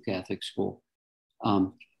went through Catholic school.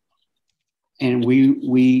 And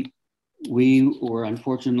we were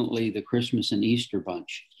unfortunately the Christmas and Easter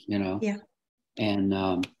bunch, Yeah.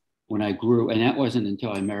 And when I grew, and that wasn't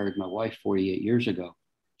until I married my wife 48 years ago.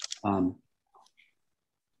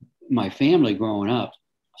 My family growing up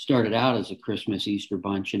started out as a Christmas Easter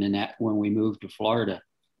bunch, and then when we moved to Florida,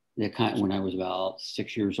 when I was about 7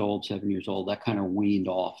 years old, that kind of weaned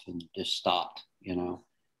off and just stopped, and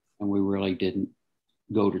we really didn't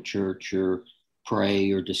go to church or pray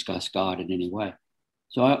or discuss God in any way.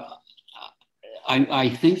 So I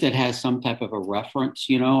think that has some type of a reference,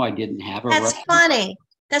 I didn't have a reference.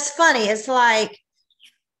 That's funny. It's like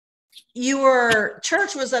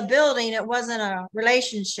church was a building, it wasn't a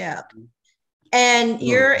relationship. And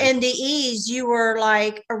your NDEs, you were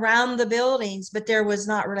like around the buildings, but there was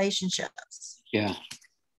not relationships. Yeah.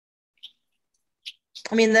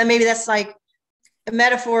 I mean, then maybe that's like a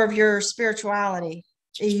metaphor of your spirituality.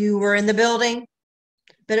 You were in the building,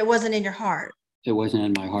 but it wasn't in your heart. It wasn't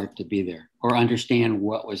in my heart to be there or understand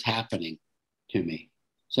what was happening to me.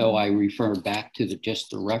 So I refer back to just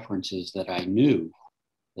the references that I knew,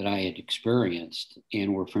 that I had experienced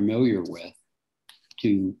and were familiar with,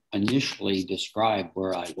 to initially describe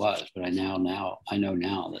where I was. But I know now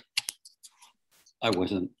that I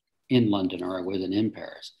wasn't in London or I wasn't in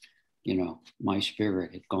Paris. My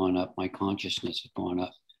spirit had gone up, my consciousness had gone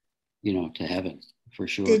up, to heaven for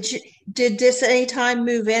sure. Did this at any time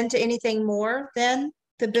move into anything more than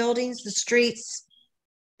the buildings, the streets,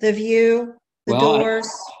 the view, the doors?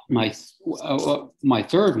 My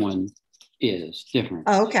third one is different.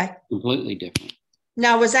 Oh, okay. Completely different.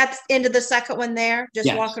 Now, was that into the second one there?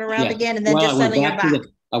 Just walking around again, and then just suddenly you're back?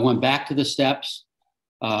 I went back to the steps.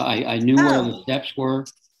 I knew where the steps were.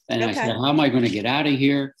 And I said, how am I going to get out of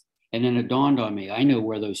here? And then it dawned on me, I know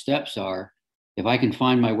where those steps are. If I can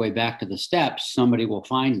find my way back to the steps, somebody will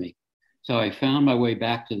find me. So I found my way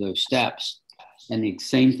back to those steps. And the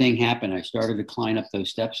same thing happened. I started to climb up those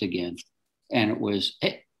steps again. And it was,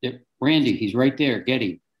 hey, Randy, he's right there, get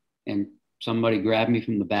him. And somebody grabbed me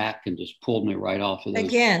from the back and just pulled me right off of those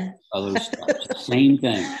steps. Same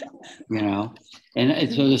thing,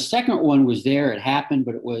 And so the second one was there. It happened,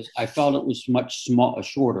 but I felt it was much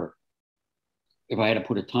shorter. If I had to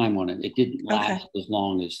put a time on it, it didn't last as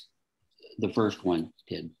long as the first one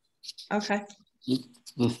did. Okay.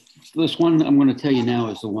 This one I'm going to tell you now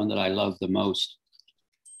is the one that I love the most.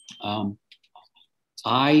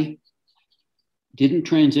 I didn't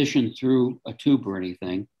transition through a tube or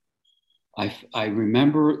anything. I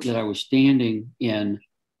remember that I was standing in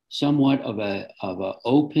somewhat of a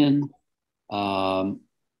open, and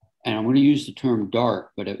I'm going to use the term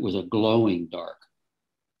dark, but it was a glowing dark,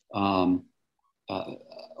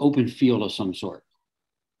 open field of some sort.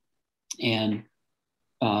 And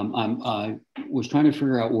I was trying to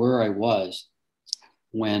figure out where I was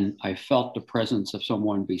when I felt the presence of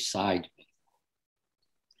someone beside me.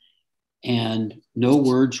 And no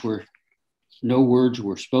words were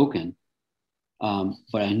spoken.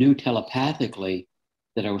 But I knew telepathically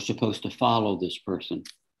that I was supposed to follow this person.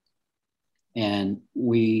 And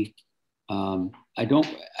I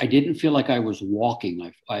didn't feel like I was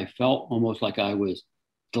walking. I felt almost like I was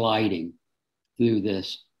gliding through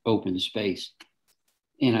this open space.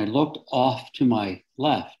 And I looked off to my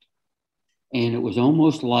left, and it was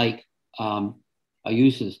almost like, I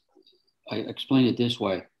explain it this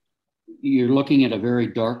way. You're looking at a very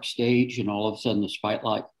dark stage, and all of a sudden the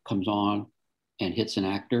spotlight comes on and hits an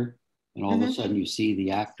actor, and all of a sudden you see the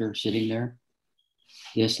actor sitting there.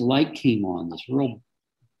 this light came on, this real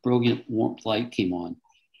brilliant warmth light came on.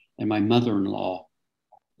 And my mother-in-law,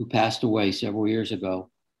 who passed away several years ago,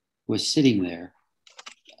 was sitting there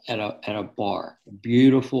at a bar,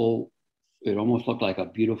 beautiful, it almost looked like a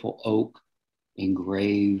beautiful oak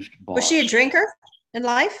engraved bar. Was she a drinker in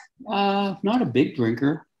life? Not a big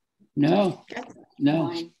drinker. No,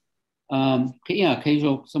 no. Yeah,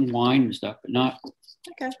 occasional some wine and stuff, but not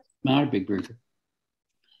a big drinker.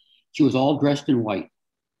 She was all dressed in white,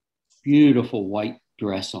 beautiful white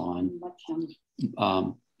dress on.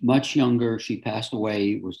 Much younger. She passed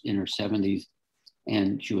away, was in her 70s,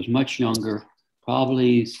 and she was much younger,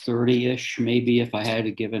 probably 30-ish, maybe if I had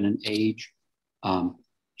to give it an age.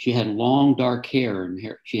 She had long dark hair, and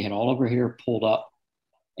she had all of her hair pulled up,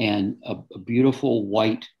 and a beautiful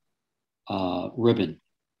white ribbon,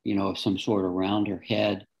 of some sort around her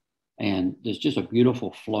head. And there's just a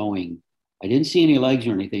beautiful flowing. I didn't see any legs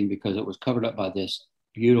or anything because it was covered up by this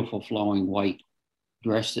beautiful flowing white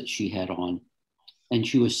dress that she had on. And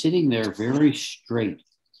she was sitting there very straight.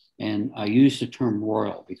 And I use the term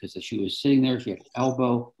royal because as she was sitting there, she had an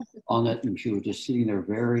elbow on it, and she was just sitting there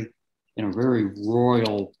in a very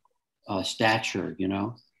royal stature,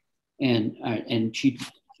 And she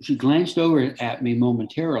glanced over at me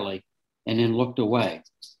momentarily and then looked away.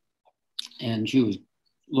 And she was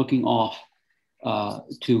looking off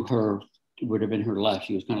to her, would have been her left.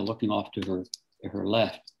 She was kind of looking off to her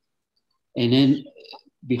left. And then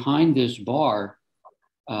behind this bar,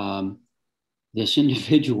 this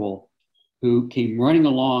individual who came running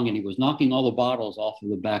along, and he was knocking all the bottles off of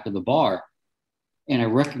the back of the bar. And I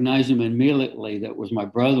recognized him immediately. That was my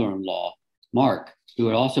brother-in-law, Mark, who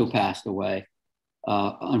had also passed away,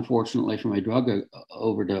 unfortunately, from a drug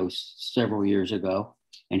overdose several years ago.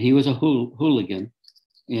 And he was a hooligan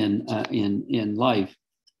in life.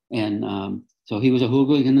 And so he was a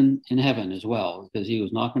hooligan in heaven as well, because he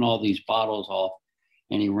was knocking all these bottles off,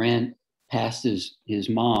 and he ran past his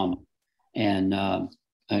mom, and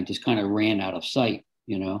I just kind of ran out of sight,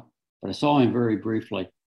 but I saw him very briefly.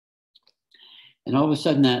 And all of a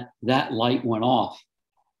sudden that light went off,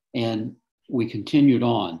 and we continued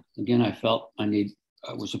on. Again, I felt I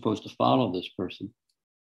was supposed to follow this person.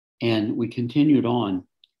 And we continued on,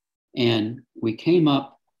 and we came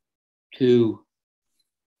up to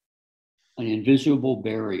an invisible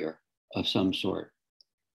barrier of some sort.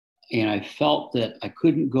 And I felt that I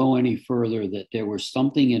couldn't go any further, that there was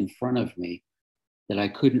something in front of me that I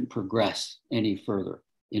couldn't progress any further,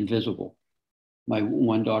 invisible. My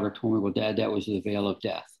one daughter told me, well, Dad, that was the veil of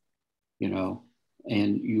death,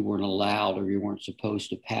 and you weren't allowed, or you weren't supposed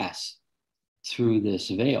to pass through this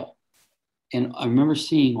veil. And I remember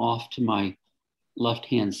seeing off to my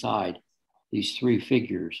left-hand side these three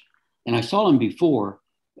figures. And I saw them before,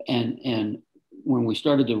 and when we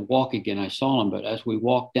started to walk again, I saw them. But as we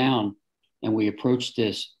walked down and we approached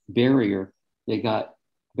this barrier, they got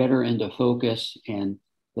better into focus, and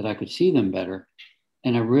that I could see them better.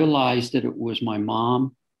 And I realized that it was my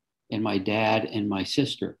mom and my dad and my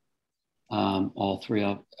sister. All three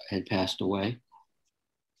had passed away.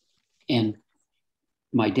 And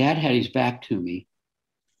my dad had his back to me,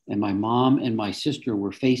 and my mom and my sister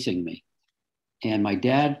were facing me. And my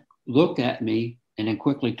dad looked at me and then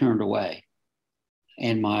quickly turned away.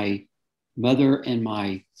 And my mother and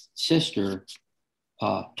my sister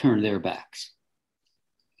turned their backs.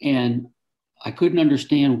 And I couldn't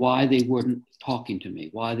understand why they weren't talking to me,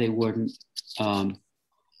 why they wouldn't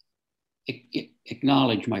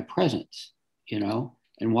acknowledge my presence,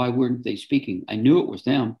 and why weren't they speaking? I knew it was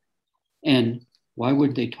them. And why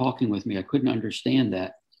weren't they talking with me? I couldn't understand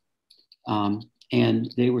that.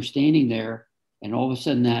 And they were standing there, and all of a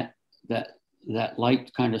sudden that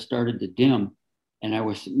light kind of started to dim. And I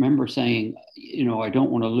remember saying, I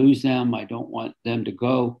don't want to lose them. I don't want them to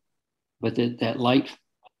go. But that light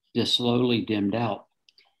just slowly dimmed out.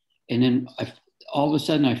 And then all of a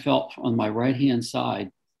sudden I felt on my right-hand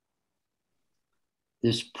side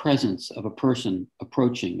this presence of a person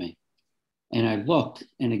approaching me. And I looked,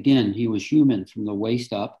 and again, he was human from the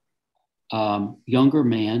waist up, younger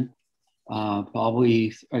man,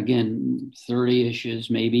 probably, again, 30-ish,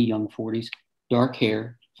 maybe young 40s, dark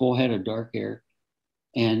hair, full head of dark hair.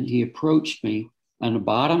 And he approached me, and the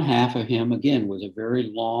bottom half of him, again, was a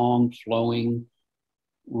very long, flowing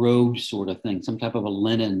robe sort of thing, some type of a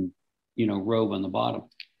linen, robe on the bottom.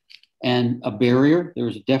 And a barrier, there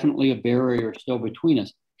was definitely a barrier still between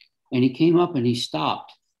us. And he came up and he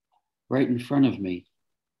stopped right in front of me.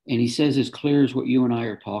 And he says, as clear as what you and I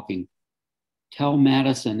are talking, tell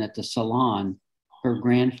Madison at the salon her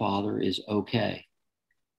grandfather is okay.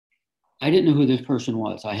 I didn't know who this person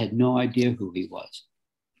was. I had no idea who he was.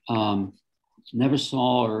 never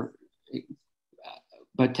saw her,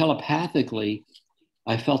 but telepathically,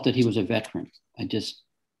 I felt that he was a veteran. I just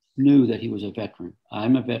knew that he was a veteran.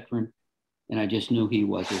 I'm a veteran, and I just knew he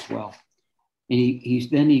was as well. And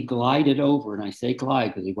he glided over, and I say glide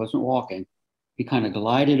because he wasn't walking. He kind of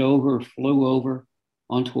glided over, flew over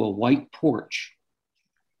onto a white porch,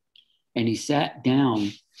 and he sat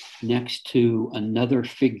down next to another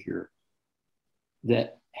figure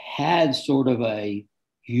that had sort of a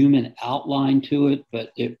human outline to it,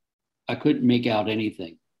 but I couldn't make out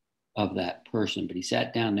anything of that person. But he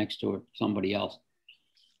sat down next to somebody else,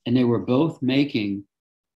 and they were both making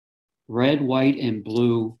red, white, and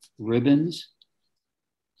blue ribbons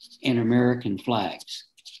and American flags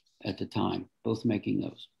at the time, both making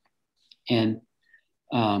those. And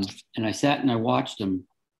I sat and I watched them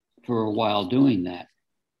for a while doing that.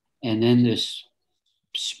 And then this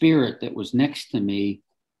spirit that was next to me,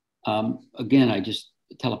 again, I just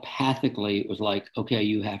telepathically, it was like, okay,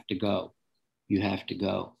 you have to go. You have to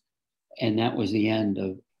go. And that was the end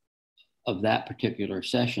of that particular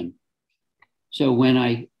session. So when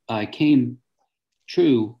I came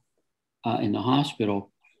true in the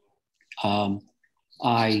hospital,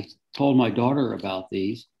 I told my daughter about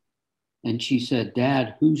these, and she said,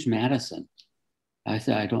 "Dad, who's Madison?" I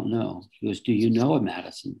said, "I don't know." She goes, "Do you know a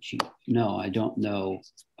Madison?" No, I don't know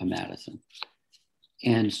a Madison.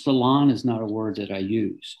 And salon is not a word that I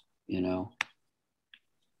use,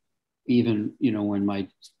 even, when my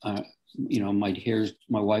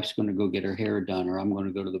wife's going to go get her hair done, or I'm going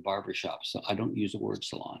to go to the barber shop. So I don't use the word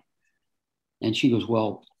salon. And she goes,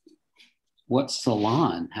 "Well, what's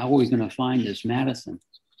salon? How are we going to find this Madison?"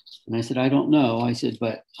 And I said, "I don't know." I said,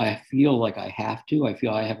 "But I feel like I have to. I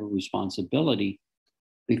feel I have a responsibility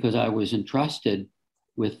because I was entrusted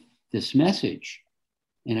with this message.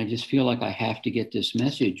 And I just feel like I have to get this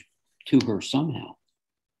message to her somehow."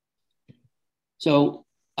 So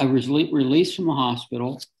I was released from the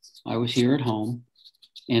hospital. I was here at home,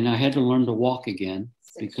 and I had to learn to walk again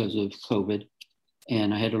because of COVID.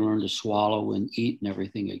 And I had to learn to swallow and eat and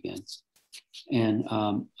everything again. And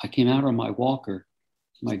I came out on my walker.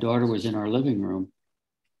 My daughter was in our living room,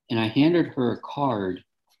 and I handed her a card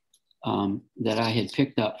that I had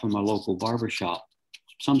picked up from a local barbershop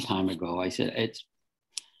some time ago. I said,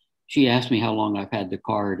 she asked me how long I've had the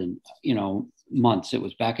card, and, months. It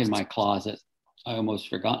was back in my closet. I almost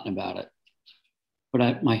forgotten about it.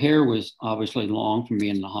 But my hair was obviously long from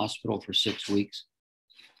being in the hospital for 6 weeks.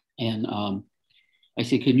 And I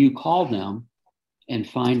said, "Can you call them and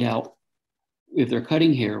find out if they're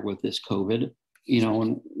cutting hair with this COVID,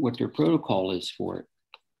 and what their protocol is for it?"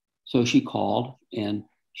 So she called, and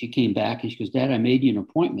she came back, and she goes, "Dad, I made you an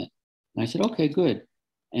appointment." And I said, "Okay, good."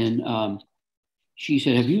 And she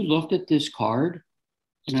said, "Have you looked at this card?"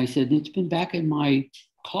 And I said, "It's been back in my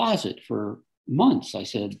closet for months." I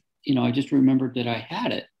said, "I just remembered that I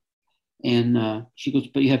had it." And she goes,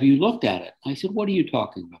 "But have you looked at it?" I said, "What are you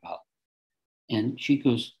talking about?" And she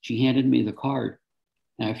handed me the card.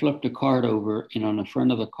 And I flipped the card over, and on the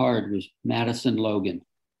front of the card was Madison Logan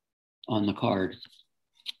on the card.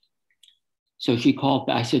 So she called.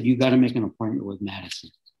 I said, "You got to make an appointment with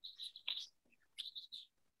Madison."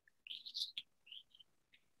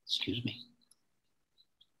 Excuse me.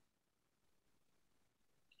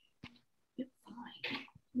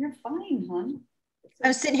 You're fine, hon.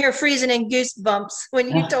 I'm sitting here freezing in goosebumps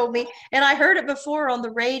when you told me, and I heard it before on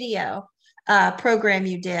the radio program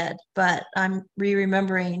you did, but I'm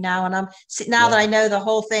remembering now, and now that I know the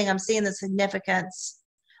whole thing, I'm seeing the significance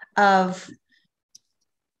of,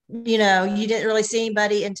 you didn't really see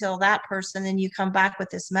anybody until that person, and you come back with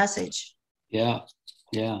this message. Yeah.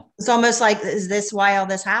 It's almost like, is this why all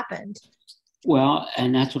this happened? Well,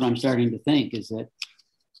 and that's what I'm starting to think, is that,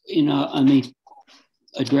 I mean,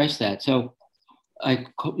 address that. So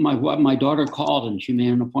my daughter called, and she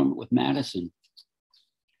made an appointment with Madison,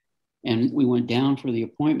 and we went down for the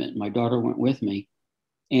appointment. My daughter went with me,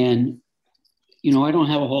 and I don't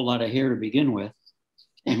have a whole lot of hair to begin with,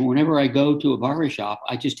 and whenever I go to a barbershop,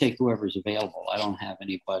 I just take whoever's available. I don't have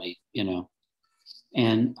anybody, and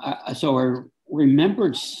so I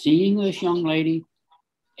remembered seeing this young lady,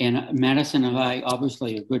 and Madison and I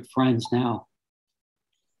obviously are good friends now,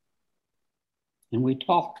 and we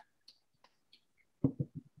talked.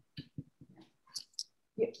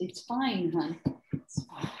 It's fine, hon. It's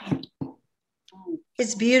fine.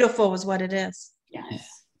 It's beautiful is what it is.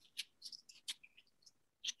 Yes.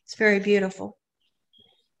 It's very beautiful.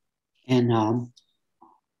 And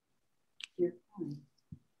You're fine.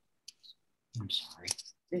 I'm sorry.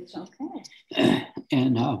 It's okay.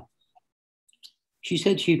 And she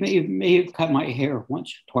said she may have cut my hair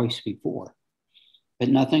once or twice before, but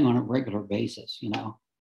nothing on a regular basis, you know.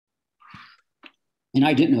 And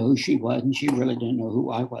I didn't know who she was, and she really didn't know who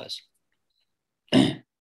I was.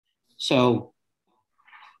 So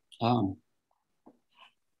I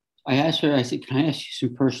asked her, I said, can I ask you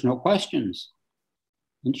some personal questions?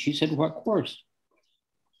 And she said, well, of course.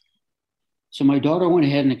 So my daughter went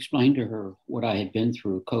ahead and explained to her what I had been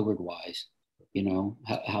through COVID-wise, you know,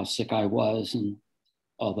 how sick I was and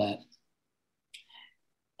all that.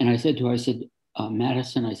 And I said to her, I said,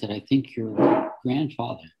 Madison, I said, I think your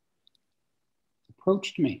grandfather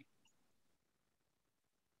approached me.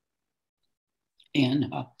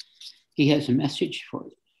 And he has a message for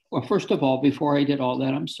you. Well, first of all, before I did all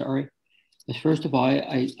that, I'm sorry. First of all,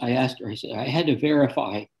 I asked her, I said, I had to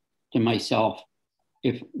verify to myself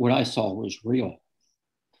if what I saw was real.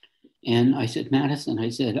 And I said, Madison, I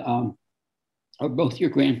said, are both your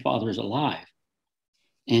grandfathers alive?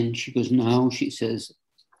 And she goes, no. She says,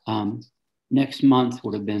 next month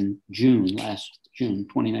would have been last June,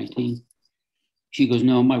 2019. She goes,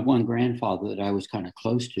 no, my one grandfather that I was kind of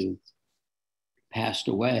close to passed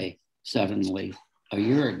away suddenly a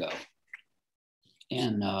year ago.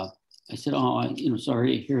 And I said, oh,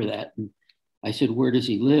 sorry to hear that. And I said, where does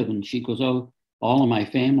he live? And she goes, oh, all of my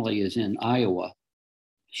family is in Iowa.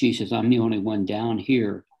 She says, I'm the only one down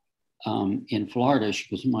here in Florida. She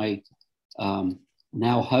goes, my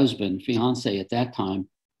now husband, fiance at that time,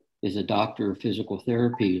 is a doctor of physical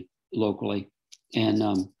therapy locally.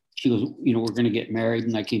 And she goes, we're going to get married.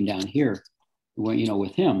 And I came down here,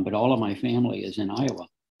 with him, but all of my family is in Iowa.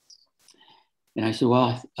 And I said,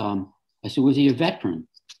 well, was he a veteran?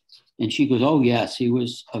 And she goes, oh, yes, he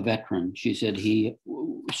was a veteran. She said he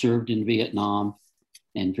served in Vietnam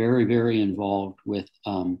and very, very involved with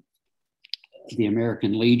the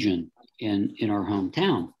American Legion in our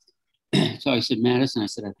hometown. So I said, Madison, I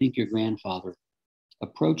said, I think your grandfather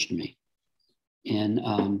approached me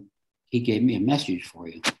and he gave me a message for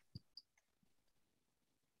you.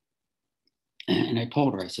 And I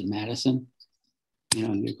told her, I said, Madison,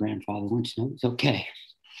 your grandfather wants to know it's okay.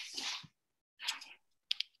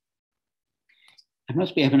 I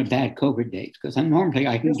must be having a bad COVID day because normally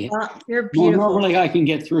I can You're beautiful. Normally I can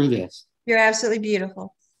get through this. You're absolutely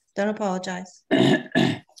beautiful. Don't apologize.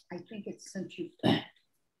 I think it's since you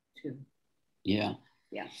too. Yeah.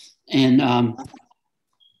 Yeah. And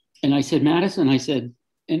I said, Madison, I said,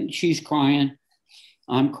 and she's crying,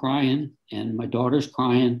 I'm crying, and my daughter's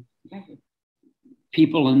crying.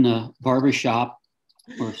 People in the barbershop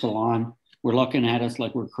or salon were looking at us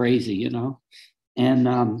like we're crazy, And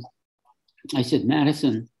I said,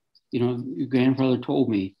 Madison, your grandfather told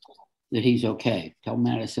me that he's okay. Tell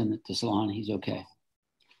Madison at the salon he's okay.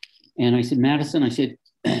 And I said, Madison, I said,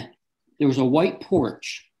 there was a white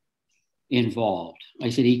porch involved. I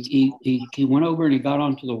said, he went over and he got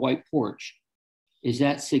onto the white porch. Is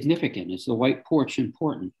that significant? Is the white porch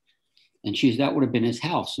important? And she said, that would have been his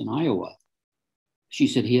house in Iowa. She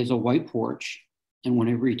said, he has a white porch. And when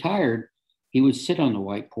he retired, he would sit on the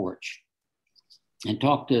white porch and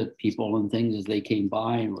talk to people and things as they came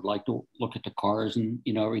by and would like to look at the cars and,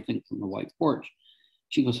 everything from the white porch.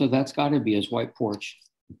 She goes, so that's got to be his white porch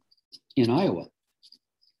in Iowa.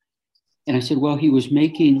 And I said, well, he was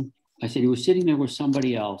sitting there with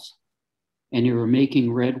somebody else and they were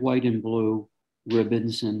making red, white, and blue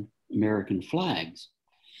ribbons and American flags.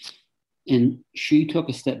 And she took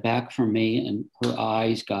a step back from me and her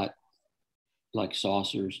eyes got like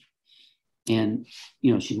saucers. And,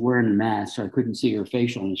 she's wearing a mask, so I couldn't see her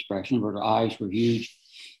facial expression, but her eyes were huge.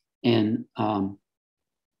 And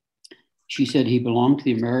she said he belonged to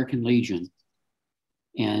the American Legion.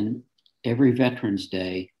 And every Veterans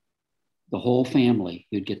Day, the whole family,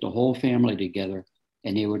 you'd get the whole family together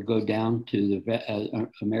and they would go down to the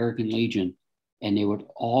American Legion and they would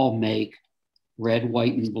all make red,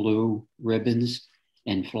 white, and blue ribbons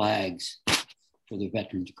and flags for the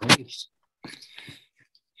veterans' graves.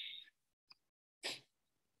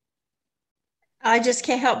 I just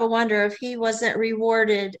can't help but wonder if he wasn't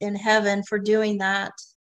rewarded in heaven for doing that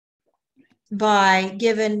by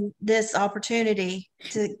given this opportunity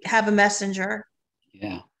to have a messenger.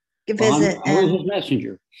 Yeah. Visit. I was his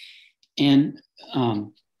messenger. And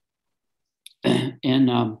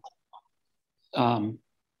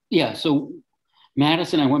so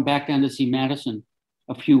Madison, I went back down to see Madison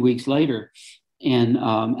a few weeks later and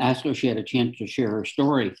asked her if she had a chance to share her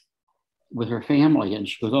story with her family. And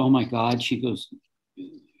she goes, oh my God. She goes,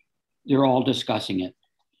 they're all discussing it.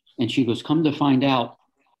 And she goes, come to find out,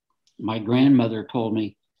 my grandmother told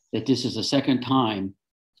me that this is the second time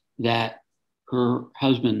that her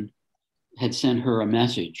husband had sent her a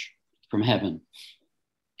message from heaven.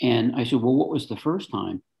 And I said, well, what was the first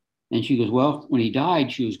time? And she goes, well, when he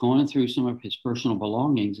died, she was going through some of his personal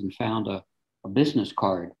belongings and found a business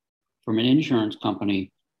card from an insurance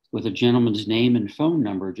company with a gentleman's name and phone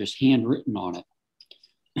number just handwritten on it.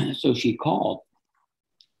 So she called,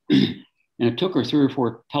 and it took her 3 or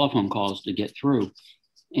 4 telephone calls to get through.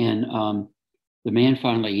 And the man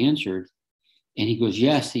finally answered, and he goes,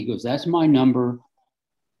 yes. He goes, that's my number.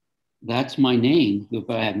 That's my name, but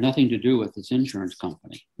I have nothing to do with this insurance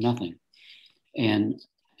company, nothing. And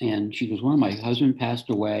she goes, well, my husband passed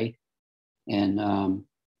away, and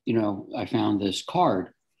I found this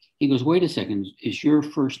card. He goes, wait a second, is your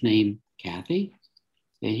first name Kathy?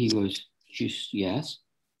 And he goes, yes.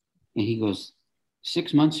 And he goes,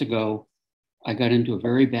 6 months ago, I got into a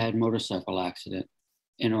very bad motorcycle accident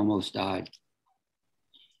and almost died.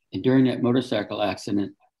 And during that motorcycle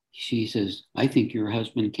accident, she says, I think your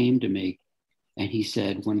husband came to me and he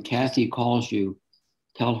said, when Kathy calls you,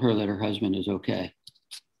 tell her that her husband is okay.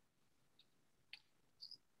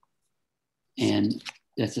 And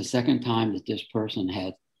that's the second time that this person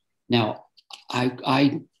had. Now,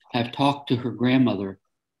 I have talked to her grandmother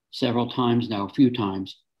several times now, a few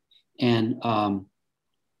times, and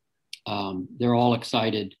they're all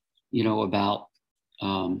excited, about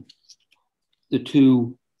the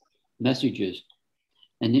 2 messages.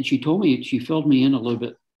 And then she told me, she filled me in a little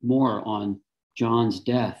bit more on John's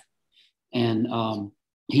death. And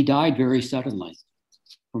he died very suddenly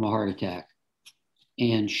from a heart attack.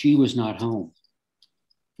 And she was not home.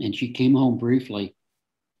 And she came home briefly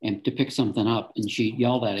and to pick something up. And she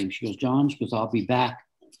yelled at him. She goes, John, she goes, I'll be back.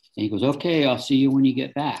 And he goes, okay, I'll see you when you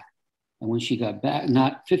get back. And when she got back,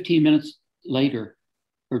 not 15 minutes later,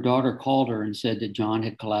 her daughter called her and said that John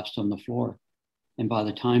had collapsed on the floor. And by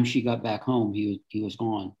the time she got back home, he was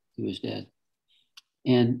gone. He was dead.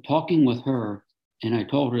 And talking with her, and I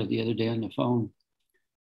told her the other day on the phone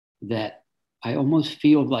that I almost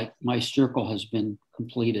feel like my circle has been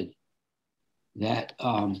completed, that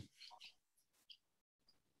I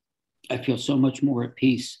feel so much more at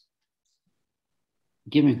peace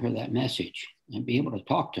giving her that message and be able to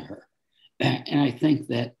talk to her. And I think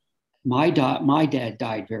that my dad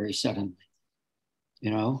died very suddenly,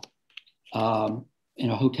 in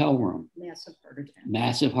a hotel room. Massive heart attack.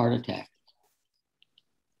 Massive heart attack.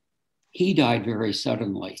 He died very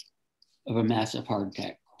suddenly of a massive heart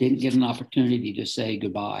attack. Didn't get an opportunity to say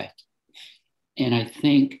goodbye. And I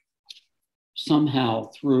think somehow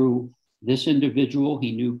through this individual,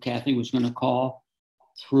 he knew Kathy was going to call.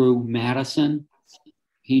 Through Madison,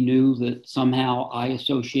 he knew that somehow I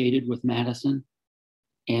associated with Madison,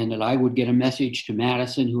 and that I would get a message to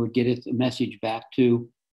Madison, who would get a message back to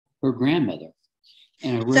her grandmother.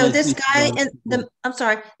 And I really So this guy in the, I'm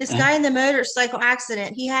sorry, this guy in the motorcycle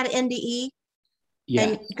accident, he had NDE. Yeah.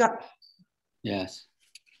 And got. Yes.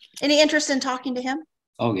 Any interest in talking to him?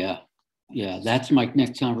 Oh yeah, yeah. That's my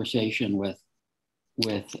next conversation with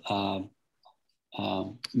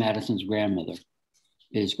Madison's grandmother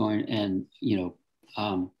is going, and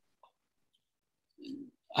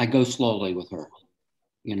I go slowly with her.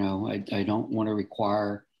 I don't want to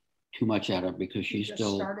require too much out of her because she's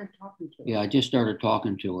still. Started talking to her. Yeah, I just started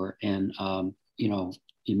talking to her, and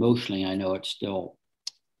emotionally, I know it's still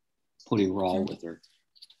pretty raw with her.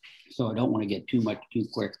 So I don't want to get too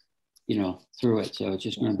quick, through it. So it's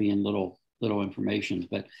just going to be in little information.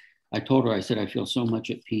 But I told her, I said, I feel so much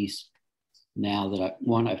at peace now that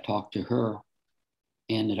I've talked to her,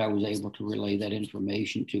 and that I was able to relay that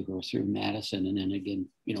information to her through Madison, and then again,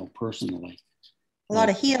 personally. A lot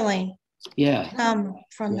of healing. Yeah.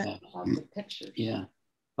 From the pictures. Yeah.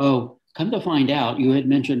 Oh, come to find out, you had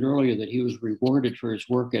mentioned earlier that he was rewarded for his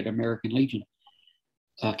work at American Legion.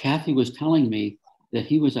 Kathy was telling me that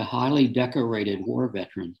he was a highly decorated war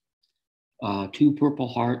veteran. 2 Purple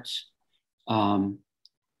Hearts.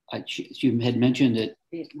 She had mentioned that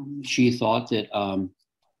she thought that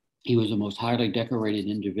he was the most highly decorated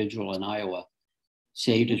individual in Iowa.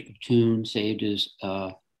 Saved his platoon, saved his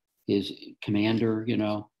commander,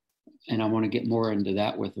 and I want to get more into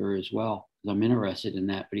that with her as well, because I'm interested in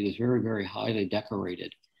that. But he was very, very highly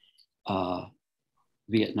decorated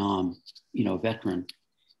Vietnam, veteran,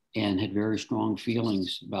 and had very strong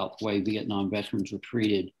feelings about the way Vietnam veterans were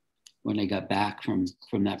treated when they got back from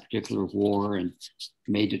that particular war, and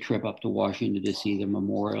made the trip up to Washington to see the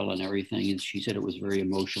memorial and everything. And she said it was very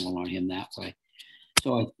emotional on him that way.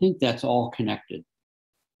 So I think that's all connected,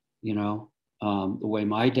 the way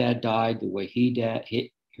my dad died, the way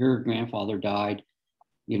her grandfather died,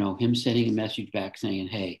 him sending a message back saying,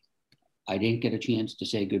 hey, I didn't get a chance to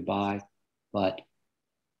say goodbye, but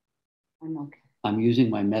I'm okay. I'm using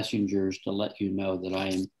my messengers to let you know that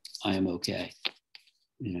I am okay,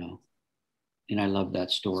 and I love that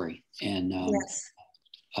story. And Yes.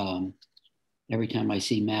 Every time I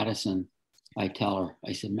see Madison, I tell her,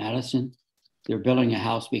 I said, Madison, they're building a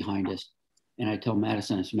house behind us. And I tell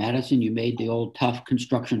Madison, I said, Madison, you made the old tough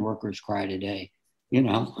construction workers cry today, you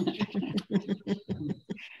know?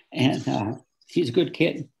 And she's a good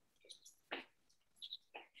kid.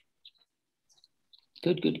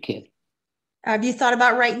 Good kid. Have you thought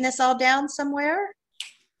about writing this all down somewhere?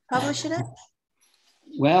 Publishing it?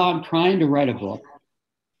 Well, I'm trying to write a book.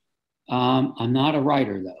 I'm not a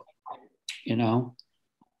writer, though, you know?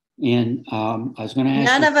 And I was going to ask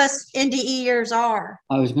None you, of us NDEers are.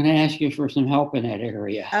 I was going to ask you for some help in that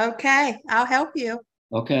area. Okay, I'll help you.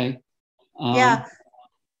 Okay. Yeah.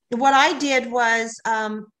 What I did was,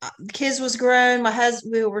 kids was grown.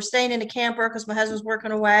 We were staying in a camper because my husband was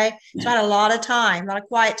working away. So I had a lot of time, a lot of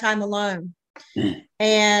quiet time alone.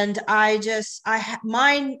 And I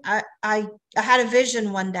had a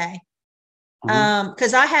vision one day,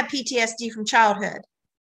 because I had PTSD from childhood.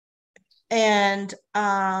 And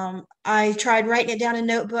I tried writing it down in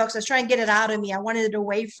notebooks. I was trying to get it out of me. I wanted it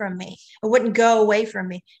away from me. It wouldn't go away from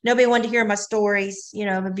me. Nobody wanted to hear my stories, you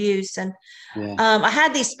know, of abuse. And I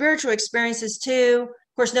had these spiritual experiences too.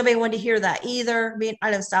 Of course, nobody wanted to hear that either.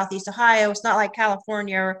 I live in Southeast Ohio. It's not like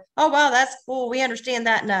California. Or, oh, wow, that's cool. We understand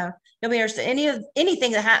that. No, nobody understood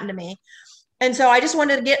anything that happened to me. And so I just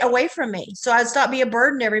wanted to get away from me. So I'd stop being a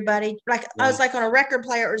burden to everybody. Like I was like on a record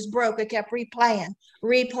player, it was broke. I kept replaying.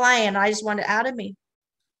 I just wanted it out of me.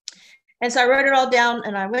 And so I wrote it all down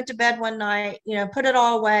and I went to bed one night, you know, put it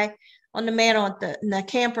all away on the mantle in the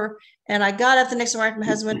camper. And I got up the next morning, my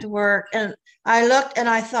husband went to work, and I looked and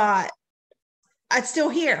I thought, I'd still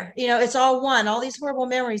here. You know, it's all one. All these horrible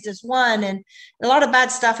memories is one. And a lot of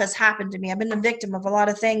bad stuff has happened to me. I've been a victim of a lot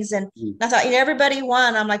of things. And I thought, you know, everybody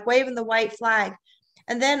won. I'm like waving the white flag.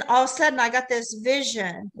 And then all of a sudden I got this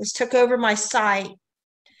vision. This took over my sight.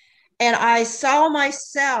 And I saw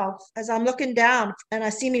myself as I'm looking down, and I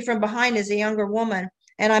see me from behind as a younger woman.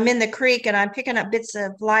 And I'm in the creek and I'm picking up bits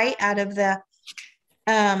of light out of the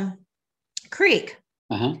creek.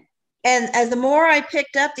 And as the more I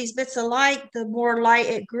picked up these bits of light, the more light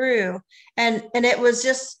it grew. And it was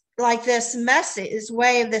just like this message, this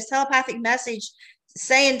way of this telepathic message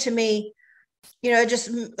saying to me, you know, just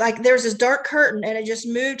like there was this dark curtain and it just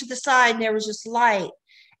moved to the side and there was just light.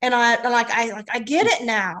 And I get it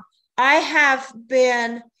now. I have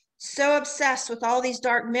been so obsessed with all these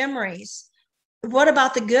dark memories. What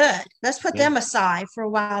about the good? Let's put them aside for a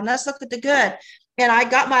while and let's look at the good. And I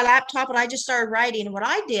got my laptop and I just started writing. And what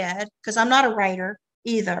I did, because I'm not a writer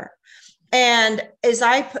either, and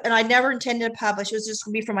I never intended to publish. It was just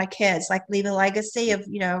gonna be for my kids, like leave a legacy of,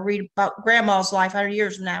 you know, read about grandma's life 100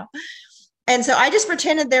 years from now. And so I just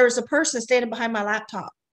pretended there was a person standing behind my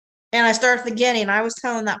laptop. And I started at the beginning. I was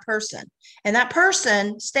telling that person, and that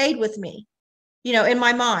person stayed with me, you know, in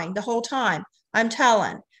my mind the whole time I'm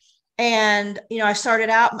telling. And, you know, I started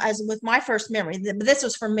out as with my first memory, but this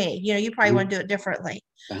was for me. You know, you probably want to do it differently.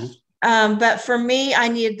 But for me, I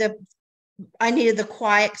needed the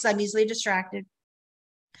quiet because I'm easily distracted.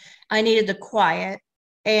 I needed the quiet.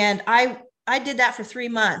 And I did that for 3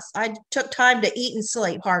 months. I took time to eat and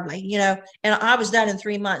sleep hardly, you know, and I was done in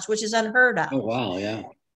 3 months, which is unheard of. Oh, wow. Yeah.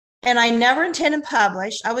 And I never intended to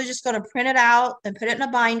publish. I was just going to print it out and put it in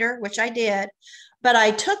a binder, which I did. But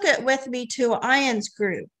I took it with me to Ian's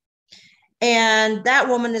group. And that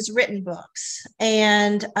woman has written books.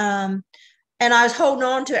 And I was holding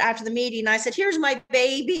on to it after the meeting. I said, here's my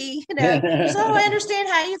baby. You know, so I understand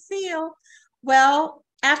how you feel. Well,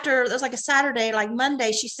 after it was like a Saturday, like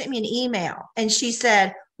Monday, she sent me an email and she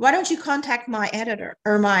said, why don't you contact my editor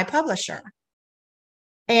or my publisher?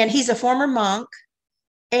 And he's a former monk.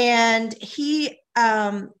 And he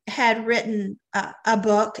had written a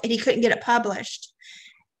book and he couldn't get it published.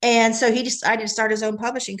 And so he decided to start his own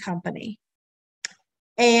publishing company.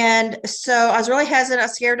 And so I was really hesitant. I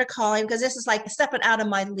was scared to call him because this is like stepping out of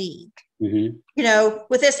my league. You know,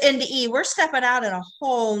 with this NDE, we're stepping out in a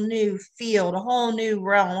whole new field, a whole new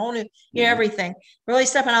realm, a whole new, you know, everything. Really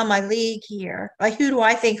stepping out of my league here. Like, who do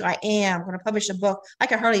I think I am? I'm going to publish a book. I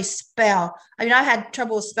can hardly spell. I mean, I had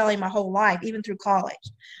trouble with spelling my whole life, even through college.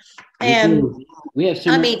 And we have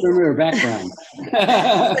similar background.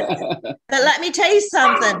 But let me tell you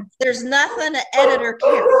something. There's nothing an editor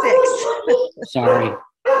can't fix. Sorry.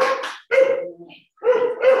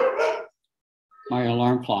 My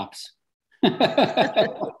alarm clocks.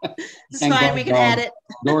 It's fine. We can add it.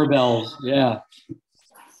 Doorbells. Yeah.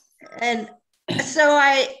 And so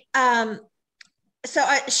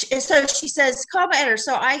so she says, call my editor.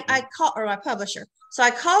 So I called, or my publisher. So I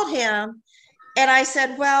called him and I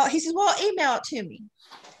said, well, he said, well, email it to me.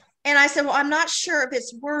 And I said, well, I'm not sure if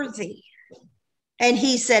it's worthy. And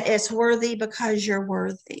he said, it's worthy because you're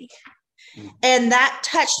worthy. And that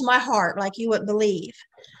touched my heart like you wouldn't believe.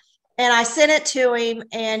 And I sent it to him,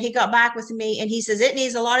 and he got back with me, and he says, it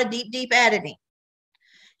needs a lot of deep, deep editing.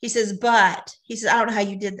 He says, but he says, I don't know how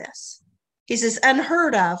you did this. He says,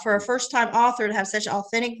 unheard of for a first-time author to have such an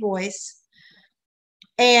authentic voice.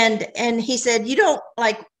 And he said, you don't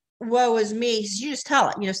like, woe is me. He says, you just tell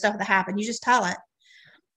it, stuff that happened. You just tell it.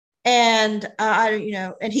 And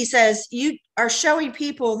and he says, you are showing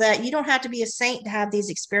people that you don't have to be a saint to have these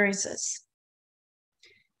experiences.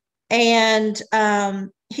 And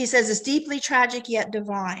he says, it's deeply tragic yet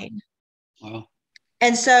divine. Wow.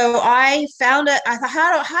 And so I found it. I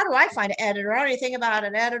thought, how do I find an editor? I don't know anything about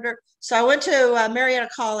an editor. So I went to Marietta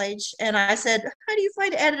College, and I said, how do you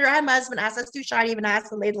find an editor? I had my husband ask. That's too shy to even ask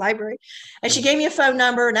the lady library. And she gave me a phone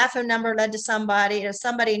number, and that phone number led to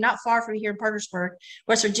somebody not far from here in Parkersburg,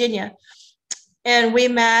 West Virginia. And we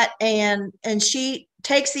met, and she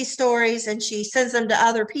takes these stories and she sends them to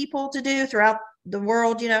other people to do throughout the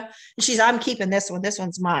world, and I'm keeping this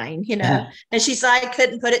one's mine, and she's I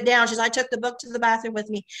couldn't put it down. I took the book to the bathroom with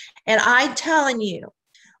me. And I'm telling you,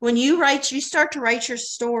 when you start to write your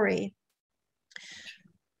story,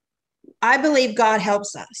 I believe God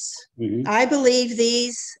helps us. Mm-hmm. I believe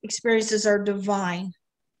these experiences are divine,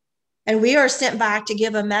 and we are sent back to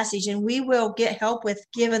give a message, and we will get help with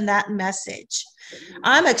giving that message.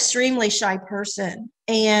 I'm an extremely shy person,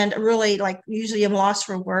 and really usually I'm lost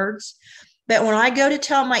for words. But when I go to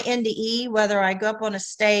tell my NDE, whether I go up on a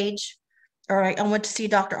stage or I went to see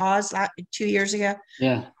Dr. Oz 2 years ago,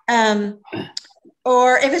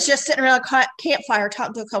 or if it's just sitting around a campfire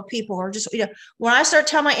talking to a couple people, or just, when I start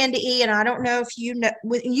telling my NDE, and I don't know if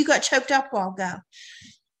you got choked up a while ago,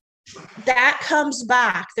 that comes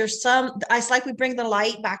back. It's like we bring the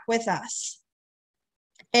light back with us.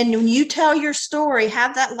 And when you tell your story,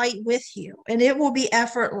 have that light with you, and it will be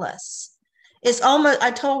effortless. It's almost,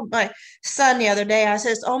 I told my son the other day, I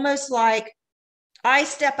said, it's almost like I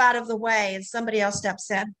step out of the way and somebody else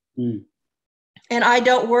steps in. Mm. And I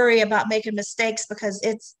don't worry about making mistakes, because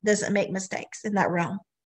it doesn't make mistakes in that realm.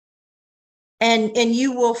 And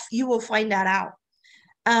you will find that out.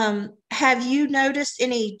 Have you noticed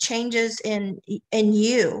any changes in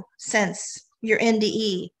you since your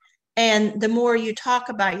NDE? And the more you talk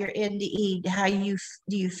about your NDE,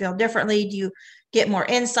 do you feel differently? Do you get more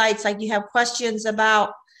insights? Like, you have questions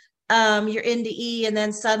about your NDE, and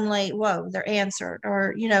then suddenly, whoa, they're answered.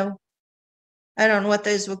 Or, I don't know what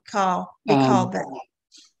those would be called, but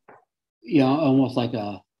almost like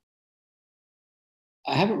I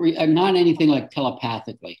haven't not anything like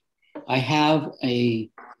telepathically. I have a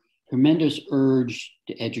tremendous urge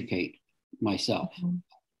to educate myself.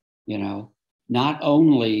 Mm-hmm. Not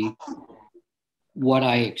only what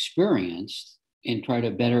I experienced and try to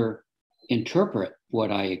better interpret what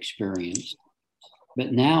I experienced,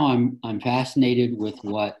 but now I'm fascinated with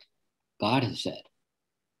what God has said,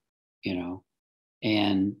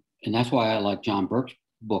 and that's why I like John Burke's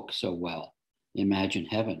book so well, Imagine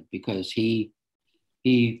Heaven, because he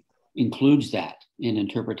includes that in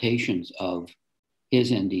interpretations of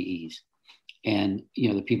his NDEs, and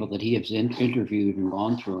the people that he has interviewed and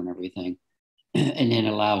gone through and everything. And then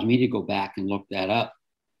allows me to go back and look that up,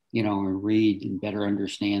 and read and better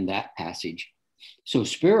understand that passage. So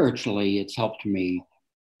spiritually, it's helped me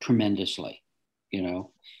tremendously,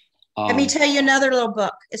 Let me tell you another little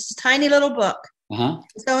book. It's a tiny little book. Uh-huh.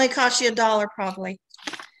 It's only cost you $1 probably.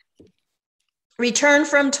 Return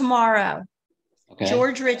from Tomorrow. Okay.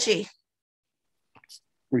 George Ritchie.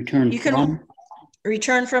 Return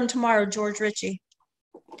from Tomorrow, George Ritchie.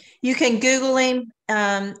 You can Google him.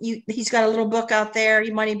 He's got a little book out there.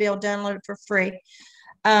 You might even be able to download it for free.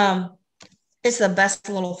 It's the best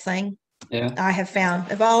little thing I have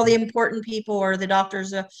found. Of all the important people or the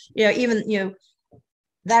doctors, that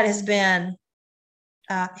has been,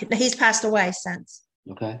 he's passed away since.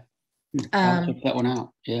 Okay. I'll check that one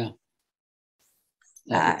out. Yeah.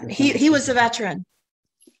 He was a veteran.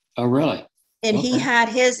 Oh, really? And he had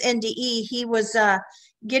his NDE. He was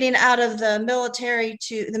getting out of the military.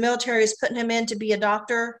 The military was putting him in to be a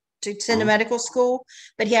doctor, to send to medical school,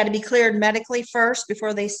 but he had to be cleared medically first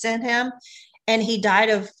before they sent him. And he died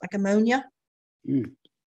of ammonia. Mm.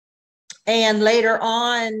 And later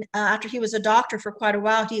on, after he was a doctor for quite a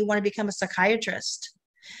while, he wanted to become a psychiatrist.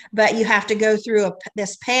 But you have to go through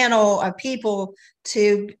this panel of people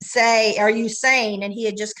to say, are you sane? And he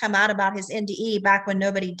had just come out about his NDE back when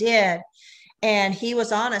nobody did. And he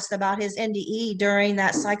was honest about his NDE during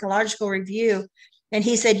that psychological review. And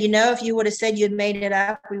he said, if you would have said you'd made it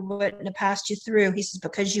up, we wouldn't have passed you through. He says,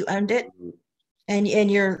 because you owned it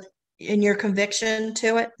and your conviction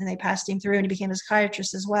to it, and they passed him through, and he became a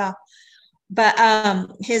psychiatrist as well. But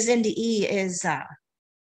his NDE is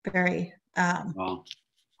very Wow.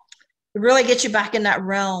 it really gets you back in that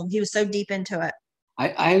realm. He was so deep into it.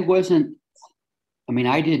 I wasn't, I mean,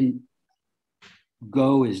 I didn't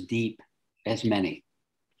go as deep as many.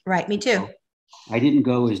 Right, me too. I didn't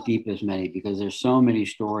go as deep as many because there's so many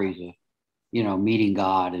stories of, you know, meeting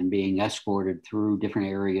God and being escorted through different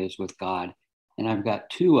areas with God. And I've got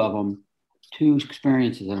two of them, two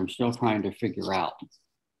experiences that I'm still trying to figure out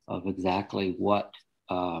of exactly what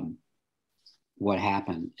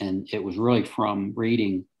happened. And it was really from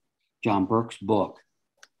reading John Burke's book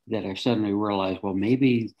that I suddenly realized, well,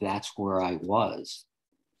 maybe that's where I was,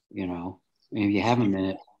 you know. And if you have a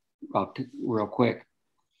minute, real quick,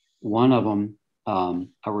 one of them, I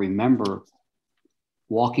remember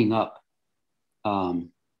walking up to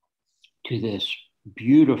this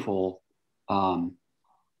beautiful, and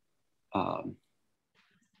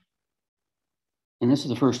this is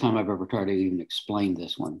the first time I've ever tried to even explain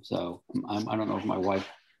this one. So I don't know if my wife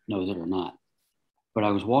knows it or not, but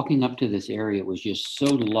I was walking up to this area. It was just so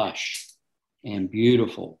lush and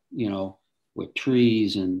beautiful, you know, with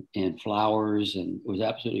trees and flowers, and it was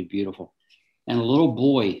absolutely beautiful. And a little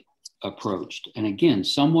boy approached, and again,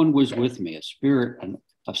 someone was with me, a spirit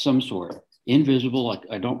of some sort, invisible. Like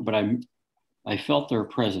I felt their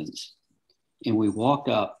presence, and we walked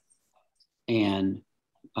up, and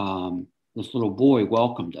this little boy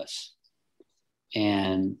welcomed us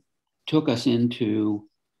and took us into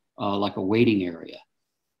like a waiting area.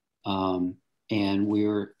 And we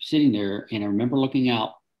were sitting there, and I remember looking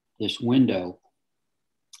out this window,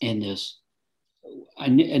 and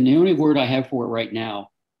and the only word I have for it right now,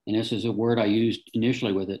 and this is a word I used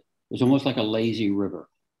initially with it, was almost like a lazy river.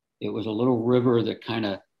 It was a little river that kind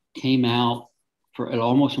of came out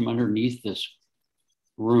almost from underneath this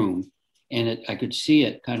room. And I could see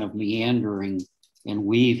it kind of meandering and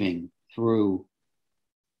weaving through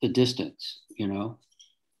the distance, you know.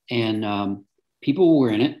 And people were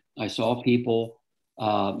in it. I saw people,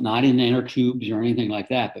 not in inner tubes or anything like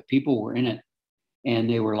that, but people were in it. And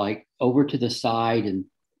they were like over to the side, and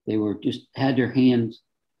they were just had their hands,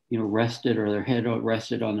 you know, rested, or their head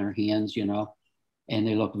rested on their hands, you know. And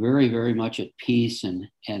they looked very, very much at peace and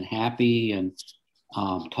happy, and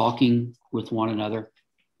talking with one another.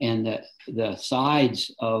 And the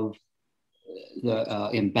sides of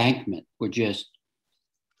the embankment were just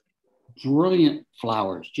brilliant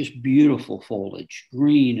flowers, just beautiful foliage,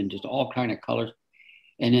 green and just all kind of colors.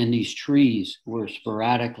 And then these trees were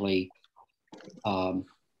sporadically down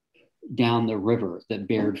the river that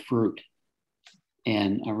bared fruit.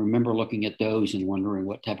 And I remember looking at those and wondering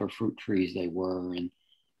what type of fruit trees they were, and,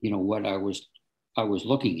 you know, what I was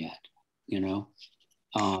looking at, you know.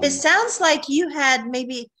 It sounds like you had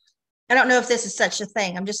maybe, I don't know if this is such a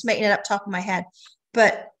thing, I'm just making it up top of my head,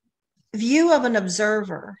 but view of an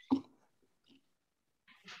observer.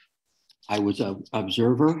 I was an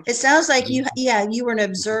observer. It sounds like you were an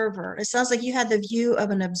observer. It sounds like you had the view of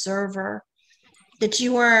an observer, that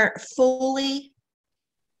you weren't fully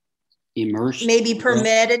immersed, maybe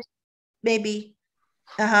permitted, maybe,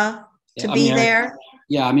 to be there.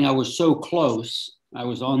 I mean, I was so close. I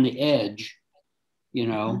was on the edge, you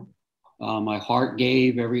know. My heart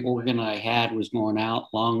gave, every organ I had was going out,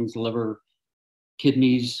 lungs, liver,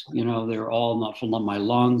 kidneys, you know, they were all not from my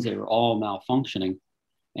lungs, they were all malfunctioning.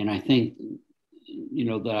 And I think, you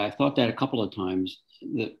know, that I thought that a couple of times,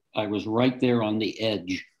 that I was right there on the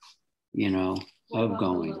edge, you know, of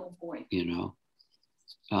going, you know.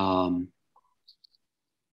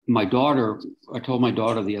 My daughter, I told my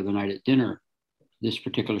daughter the other night at dinner this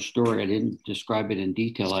particular story. I didn't describe it in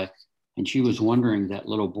detail. And she was wondering, that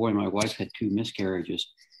little boy, my wife had 2 miscarriages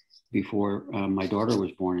before my daughter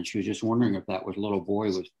was born. And she was just wondering if that little boy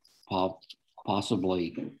was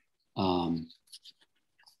possibly,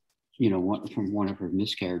 you know, from one of her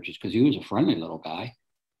miscarriages, because he was a friendly little guy,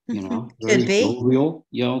 you know. Could be. Jovial,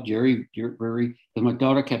 you know, Jerry, very, and my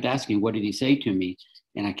daughter kept asking, what did he say to me?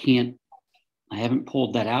 And I haven't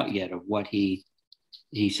pulled that out yet of what he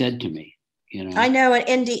said to me. You know? I know an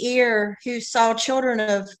NDE who saw children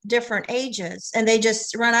of different ages, and they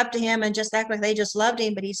just run up to him and just act like they just loved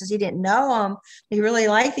him. But he says he didn't know them. He really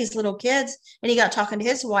liked these little kids. And he got talking to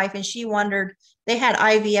his wife, and she wondered, they had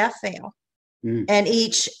IVF fail. And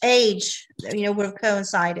each age, you know, would have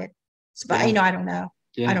coincided. So, but, you know, I don't know.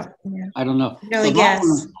 Yeah. I don't know. Really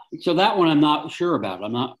guess. So that one I'm not sure about.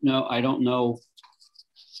 I don't know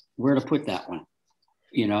where to put that one.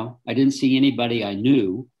 You know, I didn't see anybody I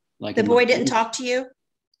knew. Like, the boy didn't talk to you?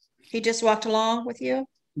 He just walked along with you?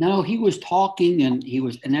 No, he was talking, and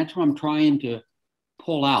that's what I'm trying to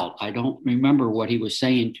pull out. I don't remember what he was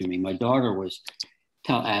saying to me. My daughter was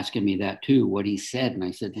asking me that too, what he said. And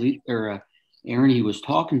I said, Aaron, he was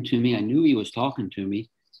talking to me. I knew he was talking to me.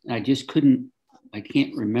 And I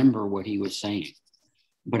can't remember what he was saying.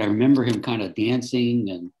 But I remember him kind of dancing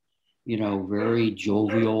and, very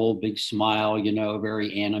jovial, big smile,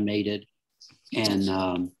 very animated.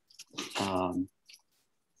 And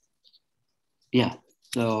yeah.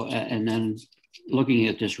 So, and then looking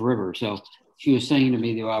at this river. So she was saying to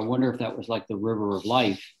me, I wonder if that was like the river of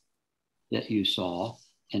life that you saw.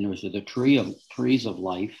 And those are the trees of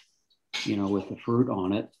life, with the fruit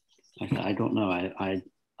on it. I said, I don't know. I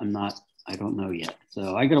don't know yet.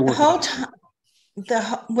 So I got to work. The whole time,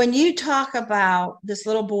 when you talk about this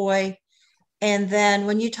little boy, and then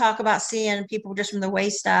when you talk about seeing people just from the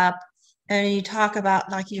waist up, and you talk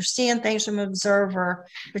about like you're seeing things from an observer,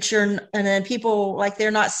 and then people like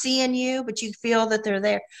they're not seeing you, but you feel that they're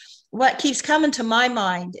there. What keeps coming to my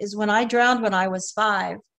mind is when I drowned when I was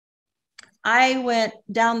 5, I went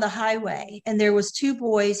down the highway and there was 2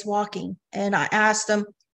 boys walking, and I asked them,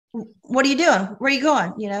 what are you doing? Where are you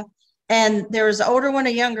going? And there was an older one,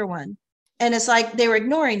 a younger one. And it's like they were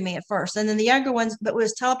ignoring me at first. And then the younger ones, but it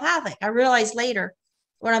was telepathic. I realized later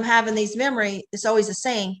when I'm having these memories, it's always the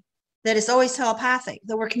same, that it's always telepathic,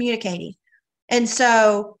 that we're communicating. And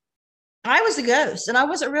so I was a ghost and I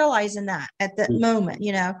wasn't realizing that at that moment,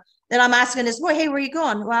 Then I'm asking this boy, hey, where are you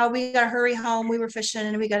going? Well, we got to hurry home. We were fishing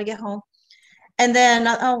and we got to get home. And then,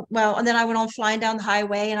 and then I went on flying down the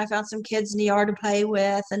highway and I found some kids in the yard to play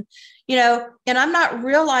with. And, and I'm not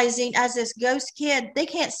realizing as this ghost kid, they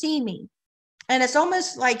can't see me. And it's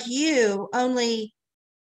almost like you, only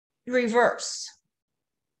reverse.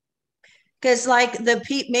 Because like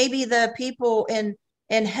maybe the people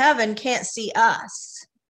in heaven can't see us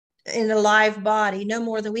in a live body no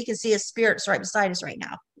more than we can see a spirits right beside us right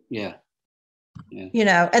now. Yeah.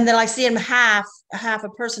 Yeah. And then like seeing half a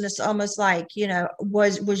person is almost like,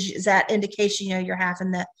 was that indication, you're half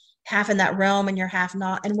in that realm and you're half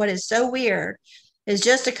not. And what is so weird is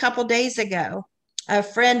just a couple days ago, a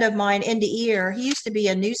friend of mine, NDE, he used to be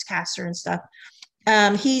a newscaster and stuff.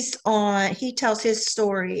 He tells his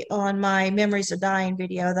story on my Memories of Dying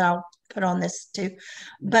video that I'll put on this too.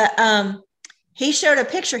 But he showed a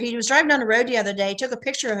picture. He was driving down the road the other day, took a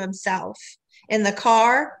picture of himself in the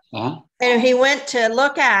car. Uh-huh. And he went to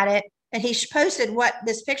look at it and he posted what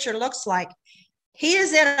this picture looks like. He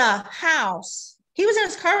is in a house. He was in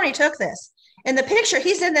his car when he took this. In the picture,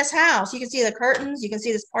 he's in this house. You can see the curtains. You can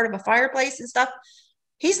see this part of a fireplace and stuff.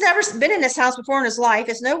 He's never been in this house before in his life.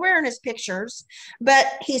 It's nowhere in his pictures, but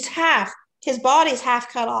his body's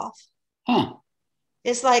half cut off. Huh.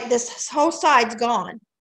 It's like this whole side's gone.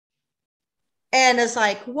 And it's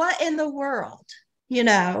like, what in the world,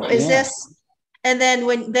 is this? And then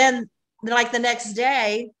like the next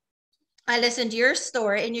day, I listened to your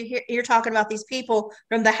story and you're talking about these people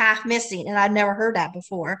from the half missing. And I'd never heard that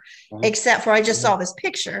before, except for I just saw this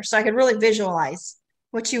picture. So I could really visualize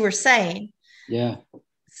what you were saying. Yeah.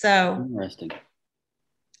 So interesting.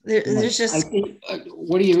 There's just. I think,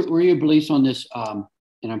 what are your beliefs on this? And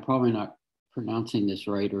I'm probably not pronouncing this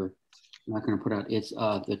right, or I'm not going to put out. It's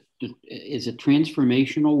is it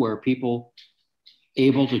transformational, where people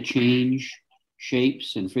able to change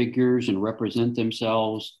shapes and figures and represent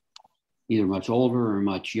themselves, either much older or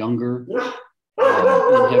much younger in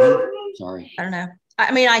heaven? Sorry. I don't know.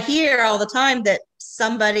 I mean, I hear all the time that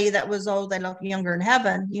somebody that was old, they look younger in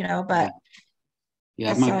heaven, but.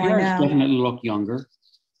 Yeah, my parents definitely look younger.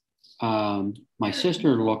 My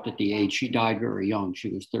sister looked at the age. She died very young. She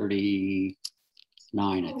was 39,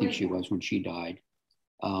 I think she was, when she died.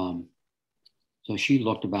 So she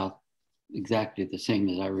looked about exactly the same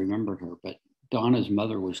as I remembered her. But Donna's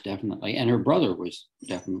mother was definitely, and her brother was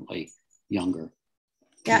definitely younger.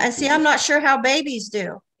 Yeah, and see, I'm not sure how babies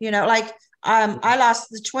do. I lost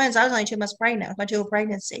the twins. I was only 2 months pregnant with my 2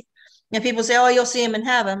 pregnancy. And people say, oh, you'll see them in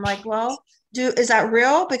heaven. I'm like, well, is that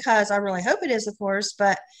real? Because I really hope it is, of course.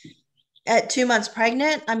 But at 2 months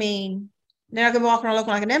pregnant, I mean, they're not going to walk around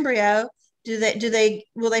looking like an embryo.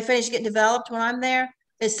 Will they finish getting developed when I'm there?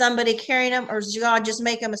 Is somebody carrying them, or does God just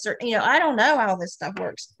make them a certain, I don't know how this stuff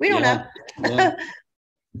works. We don't know.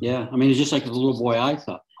 Yeah. I mean, it's just like the little boy I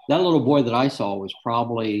saw. That little boy that I saw was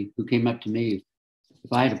probably, who came up to me,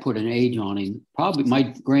 if I had to put an age on him, probably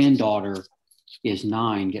my granddaughter is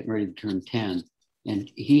 9, getting ready to turn 10.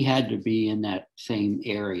 And he had to be in that same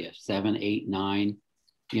area, 7, 8, 9,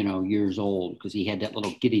 years old, because he had that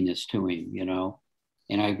little giddiness to him,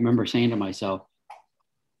 And I remember saying to myself,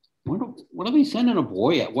 what are they sending a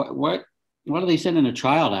boy at? What are they sending a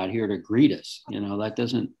child out here to greet us? That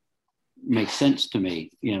doesn't make sense to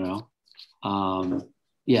me,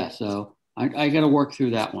 Yeah, so I got to work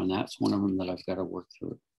through that one. That's one of them that I've got to work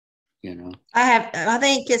through, you know. I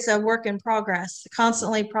think it's a work in progress,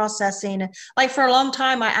 constantly processing. Like for a long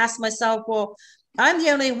time, I asked myself, well, I'm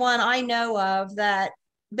the only one I know of that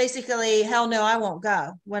basically, hell no, I won't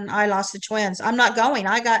go when I lost the twins. I'm not going.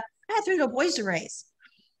 I had three little boys to raise,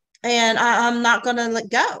 and I'm not going to let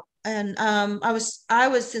go. And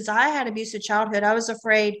since I had abusive childhood, I was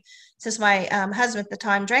afraid, since my husband at the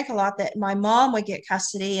time drank a lot, that my mom would get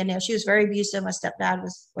custody. And she was very abusive. My stepdad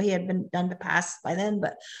was, well, he had been done to pass by then,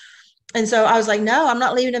 but and so I was like, no, I'm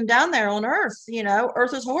not leaving them down there on Earth.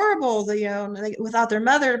 Earth is horrible. Without their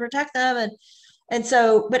mother to protect them, and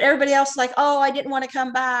so, but everybody else is like, oh, I didn't want to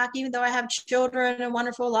come back, even though I have children and a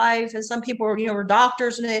wonderful life. And some people, were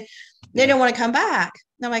doctors, and they didn't want to come back.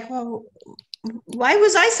 And I'm like, well, why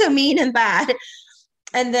was I so mean and bad?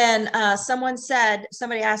 And then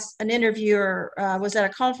somebody asked an interviewer, was at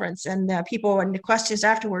a conference, and people, and the questions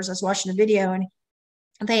afterwards, I was watching the video, and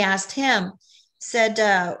they asked him, said,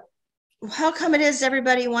 how come it is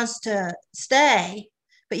everybody wants to stay,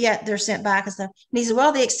 but yet they're sent back and stuff? And he said,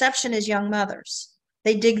 well, the exception is young mothers.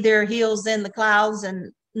 They dig their heels in the clouds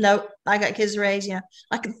and nope, I got kids raised,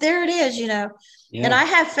 like there it is, Yeah. And I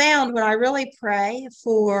have found when I really pray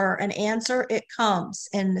for an answer, it comes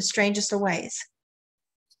in the strangest of ways.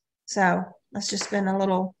 So that's just been a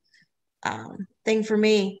little thing for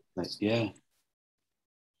me. But yeah.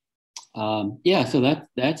 Yeah, so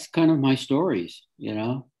that's kind of my stories,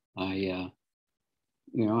 I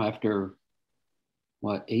after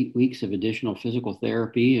 8 weeks of additional physical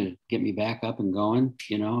therapy and get me back up and going,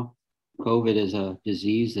 COVID is a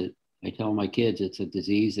disease that I tell my kids, it's a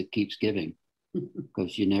disease that keeps giving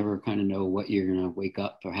because you never kind of know what you're going to wake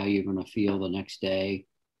up or how you're going to feel the next day.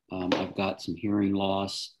 I've got some hearing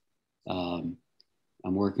loss. I'm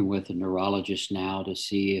working with a neurologist now to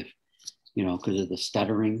see if, because of the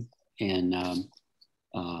stuttering and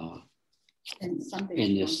some days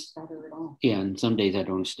you don't stutter at all. Yeah, and some days I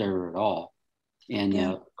don't stutter at all. And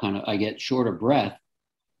kind of I get short of breath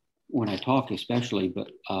when I talk, especially, but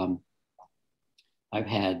I've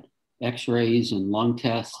had x-rays and lung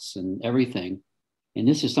tests and everything. And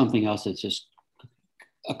this is something else that's just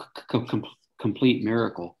a complete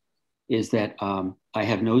miracle, is that I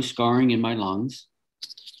have no scarring in my lungs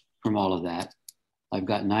from all of that. I've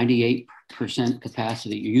got 98%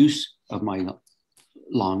 capacity use of my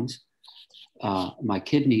lungs. My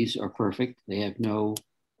kidneys are perfect. They have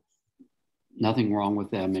nothing wrong with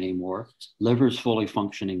them anymore. Liver's fully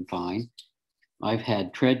functioning fine. I've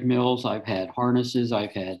had treadmills, I've had harnesses,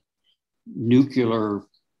 I've had nuclear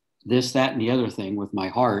this, that, and the other thing with my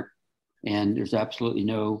heart, and there's absolutely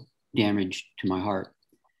no damage to my heart.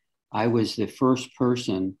 I was the first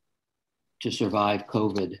person to survive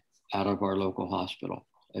COVID out of our local hospital.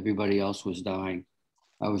 Everybody else was dying.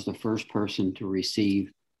 I was the first person to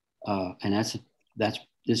receive, and this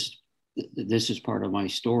is part of my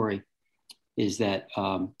story, is that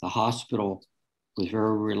the hospital was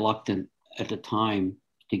very reluctant at the time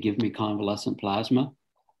to give me convalescent plasma.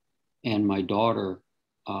 And my daughter,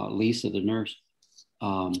 Lisa, the nurse,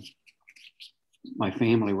 my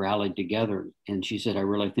family rallied together and she said, I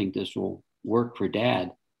really think this will work for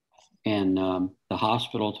Dad. And the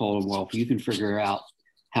hospital told him, well, if you can figure out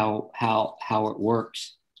how it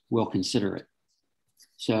works, we'll consider it.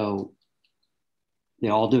 So they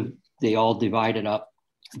all divided up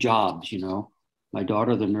jobs, My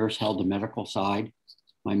daughter, the nurse, held the medical side.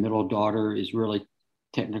 My middle daughter is really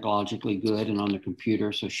technologically good and on the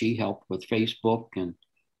computer, so she helped with Facebook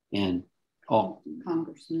and all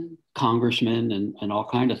congressmen and all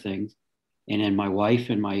kind of things. And then my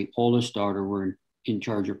wife and my oldest daughter were in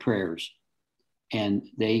charge of prayers, and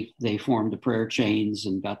they formed the prayer chains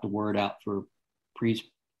and got the word out for priests.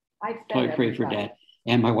 Pray for Dad,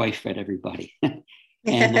 and my wife fed everybody.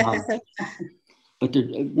 And but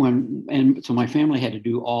so my family had to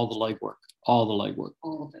do all the legwork. All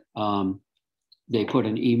of it. They put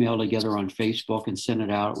an email together on Facebook and sent it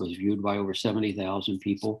out. It was viewed by over 70,000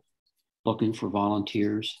 people looking for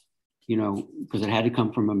volunteers, because it had to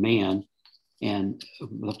come from a man, and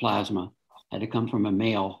the plasma had to come from a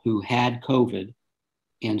male who had COVID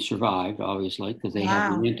and survived, obviously, because they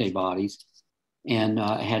had the antibodies, and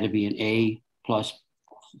it had to be an A+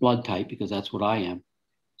 blood type, because that's what I am.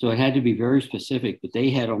 So it had to be very specific, but they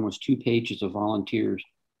had almost 2 pages of volunteers,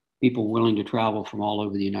 people willing to travel from all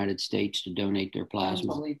over the United States to donate their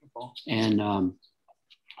plasma. Unbelievable. And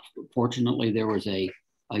fortunately, there was a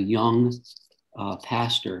young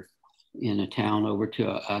pastor in a town over to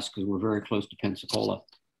us, because we're very close to Pensacola,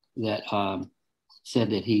 that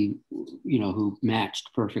said that he, who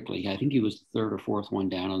matched perfectly. I think he was the third or fourth one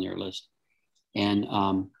down on their list. And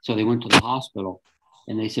so they went to the hospital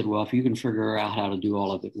and they said, well, if you can figure out how to do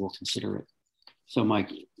all of it, we'll consider it. So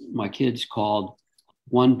my kids called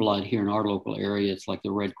One Blood here in our local area. It's like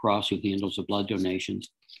the Red Cross who handles the blood donations.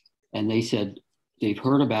 And they said they've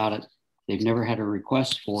heard about it. They've never had a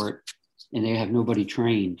request for it. And they have nobody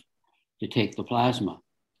trained to take the plasma.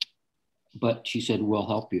 But she said, we'll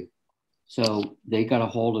help you. So they got a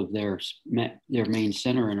hold of their main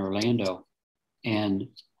center in Orlando and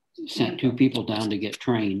sent 2 people down to get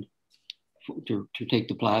trained to take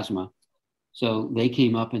the plasma. So they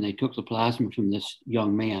came up and they took the plasma from this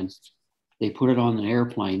young man. They put it on an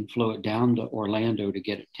airplane, flew it down to Orlando to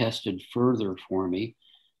get it tested further for me.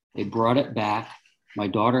 They brought it back. My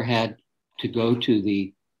daughter had to go to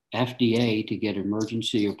the FDA to get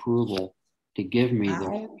emergency approval to give me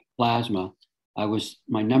the plasma.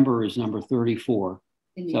 My number is number 34.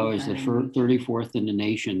 So I was the 34th in the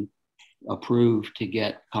nation approved to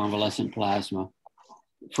get convalescent plasma.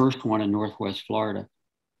 First one in Northwest Florida.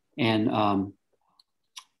 And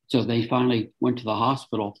so they finally went to the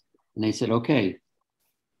hospital and they said, okay,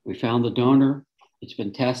 we found the donor. It's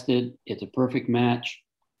been tested. It's a perfect match.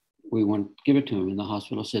 We want to give it to him. And the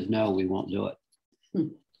hospital said, no, we won't do it.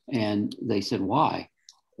 And they said, why?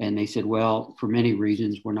 And they said, well, for many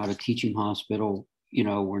reasons, we're not a teaching hospital.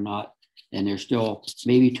 We're not. And they're still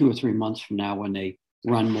maybe 2 or 3 months from now when they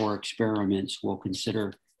run more experiments, we'll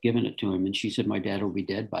consider giving it to him. And she said, my dad will be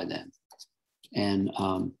dead by then. And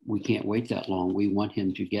we can't wait that long. We want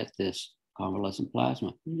him to get this convalescent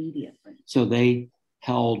plasma immediately. So they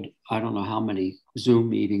held, I don't know how many Zoom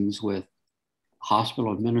meetings with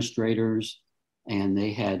hospital administrators, and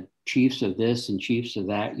they had chiefs of this and chiefs of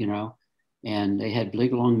that, and they had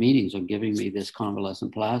big long meetings on giving me this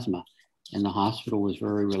convalescent plasma. And the hospital was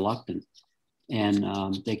very reluctant. And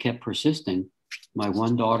they kept persisting. My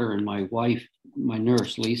one daughter and my wife, my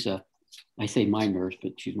nurse, Lisa, I say my nurse,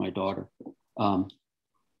 but she's my daughter.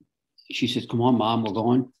 She says, come on, Mom, we're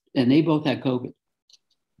going. And they both had COVID,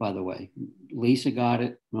 by the way. Lisa got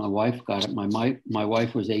it. My wife got it. My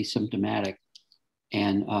wife was asymptomatic.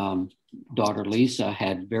 And daughter Lisa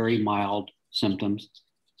had very mild symptoms.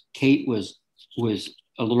 Kate was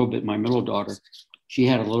a little bit, my middle daughter, she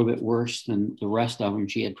had a little bit worse than the rest of them.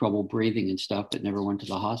 She had trouble breathing and stuff, but never went to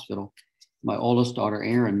the hospital. My oldest daughter,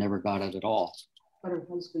 Erin, never got it at all. But her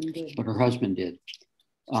husband did.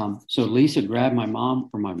 So Lisa grabbed my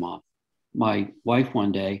wife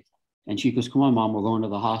one day, and she goes, come on, Mom, we're going to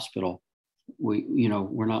the hospital.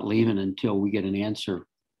 We're not leaving until we get an answer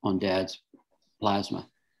on Dad's plasma.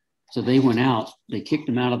 So they went out, they kicked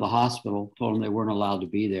him out of the hospital, told them they weren't allowed to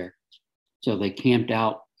be there. So they camped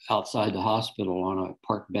outside the hospital on a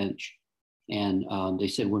park bench. And they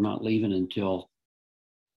said, we're not leaving until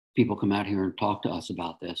people come out here and talk to us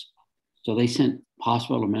about this. So they sent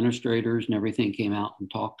hospital administrators and everything came out and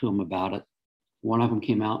talked to them about it. One of them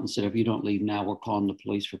came out and said, if you don't leave now, we're calling the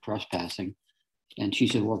police for trespassing. And she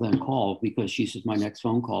said, well, then call, because she says, my next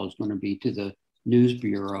phone call is going to be to the news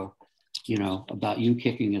bureau, about you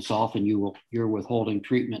kicking us off and you're withholding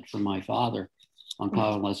treatment for my father on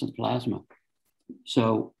convalescent plasma.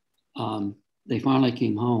 So they finally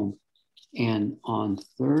came home. And on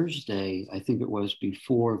Thursday, I think it was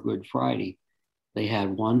before Good Friday, they had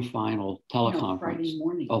one final teleconference.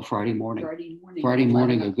 Friday morning. Friday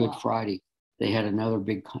morning of Good Friday. They had another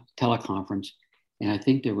big teleconference. And I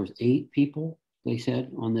think there was 8 people, they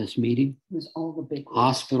said, on this meeting. It was all the big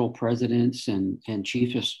hospital presidents and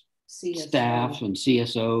chiefs of staff and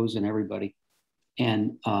CSOs and everybody.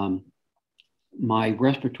 And my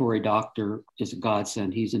respiratory doctor is a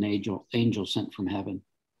godsend. He's an angel sent from heaven.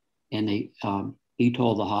 And he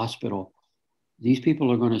told the hospital, these people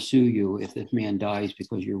are going to sue you if this man dies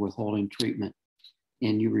because you're withholding treatment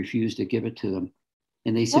and you refuse to give it to them.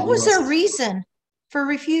 And they said, what was their reason for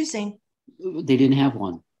refusing? They didn't have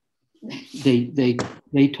one. They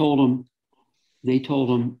told them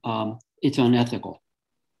it's unethical.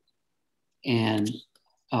 And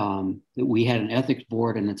that we had an ethics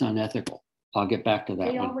board and it's unethical. I'll get back to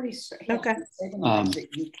that. They one. already okay.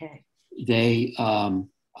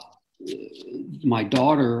 My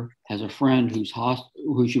daughter has a friend who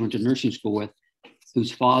she went to nursing school with,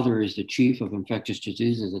 whose father is the chief of infectious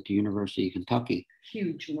diseases at the University of Kentucky.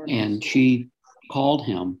 Huge. And she called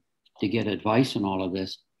him to get advice on all of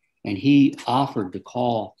this. And he offered to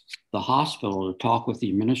call the hospital to talk with the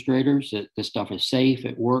administrators that this stuff is safe,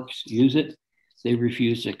 it works, use it. They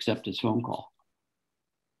refused to accept his phone call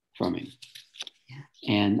from him. Yeah.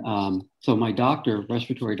 And so my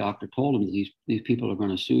respiratory doctor told him that these people are going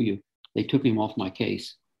to sue you. They took him off my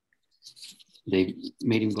case. they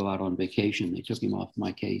made him go out on vacation. They took him off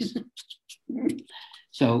my case.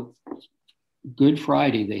 So Good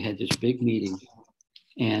Friday, they had this big meeting,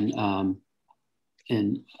 and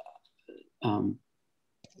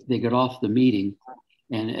they got off the meeting,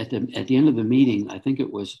 and at the end of the meeting, I think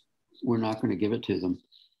it was, we're not going to give it to them,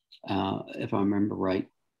 if I remember right.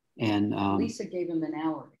 And Lisa gave him an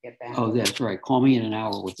hour to get back. Oh, that's right. Call me in an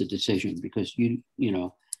hour with the decision, because you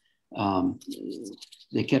know,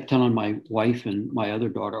 they kept telling my wife and my other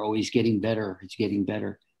daughter, oh, he's getting better. He's getting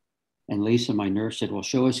better. And Lisa, my nurse, said, well,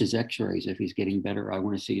 show us his x-rays if he's getting better. I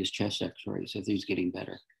want to see his chest x-rays if he's getting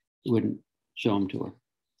better. Wouldn't show them to her.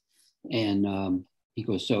 And he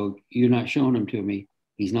goes, so you're not showing him to me.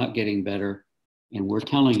 He's not getting better. And we're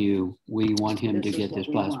telling you, we want him to get this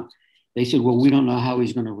plasma. They said, well, we don't know how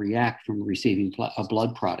he's going to react from receiving a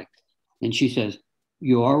blood product. And she says,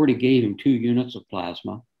 you already gave him 2 units of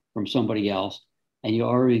plasma from somebody else, and you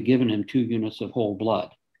already given him 2 units of whole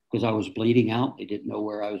blood, because I was bleeding out. They didn't know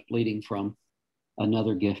where I was bleeding from,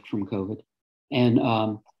 another gift from COVID.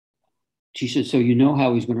 And she said, so you know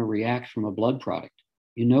how he's going to react from a blood product.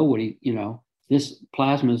 You know what this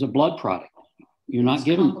plasma is a blood product. You're not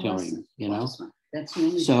giving it to him, That's the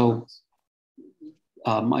only so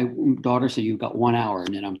my daughter said, you've got 1 hour,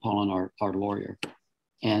 and then I'm calling our lawyer.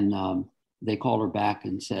 And they called her back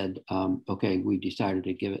and said, okay, we decided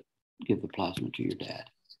to give the plasma to your dad.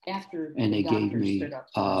 After and they gave me,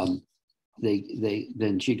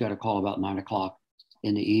 then she got a call about 9 o'clock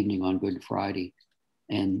in the evening on Good Friday.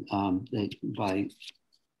 And by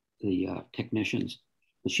the technicians,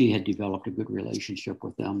 she had developed a good relationship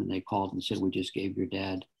with them, and they called and said, we just gave your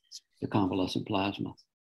dad the convalescent plasma.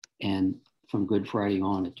 And from Good Friday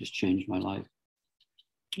on, it just changed my life.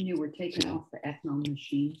 You were taken off the ECMO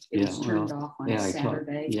machine. It was turned off on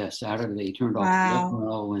Saturday. Saturday they turned off the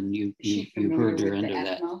ECMO, and you heard their end of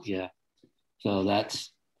that. Yeah. So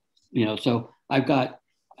that's, so I've got,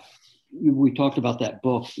 we talked about that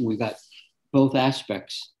book. We got both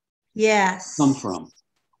aspects. Yes. Come from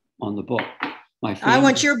on the book. I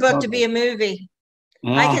want your book to be a movie.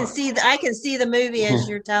 Oh. I can see the movie as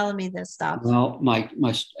you're telling me this stuff. Well,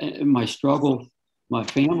 my struggle, my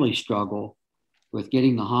family struggle with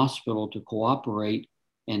getting the hospital to cooperate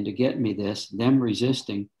and to get me this, them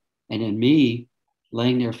resisting, and then me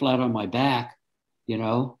laying there flat on my back,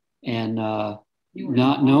 and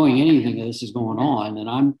not knowing anything of this is going on, and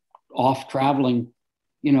I'm off traveling,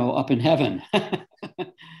 up in heaven,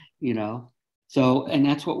 So, and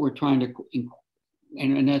that's what we're trying to,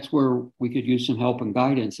 and that's where we could use some help and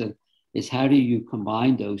guidance. Is how do you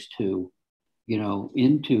combine those two,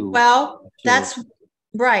 into. Well, that's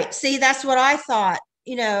right. See, that's what I thought.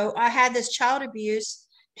 I had this child abuse.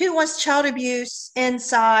 Who wants child abuse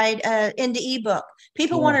inside an NDE book?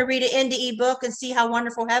 People want to read an NDE book and see how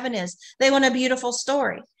wonderful heaven is. They want a beautiful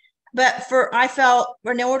story. But I felt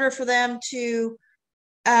in order for them to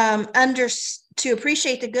to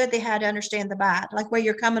appreciate the good, they had to understand the bad, like where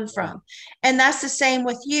you're coming from. And that's the same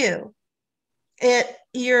with you. Have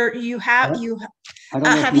you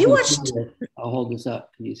watched? I'll hold this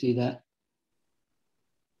up. Can you see that?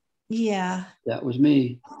 Yeah. That was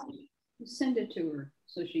me. Send it to her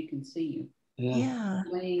so she can see you. Yeah.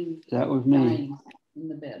 That was me. In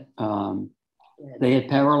the bed. They had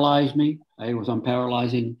paralyzed me. I was on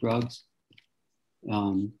paralyzing drugs.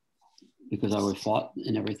 Because I was fought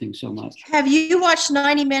and everything so much. Have you watched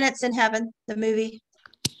 90 Minutes in Heaven, the movie?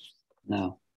 No.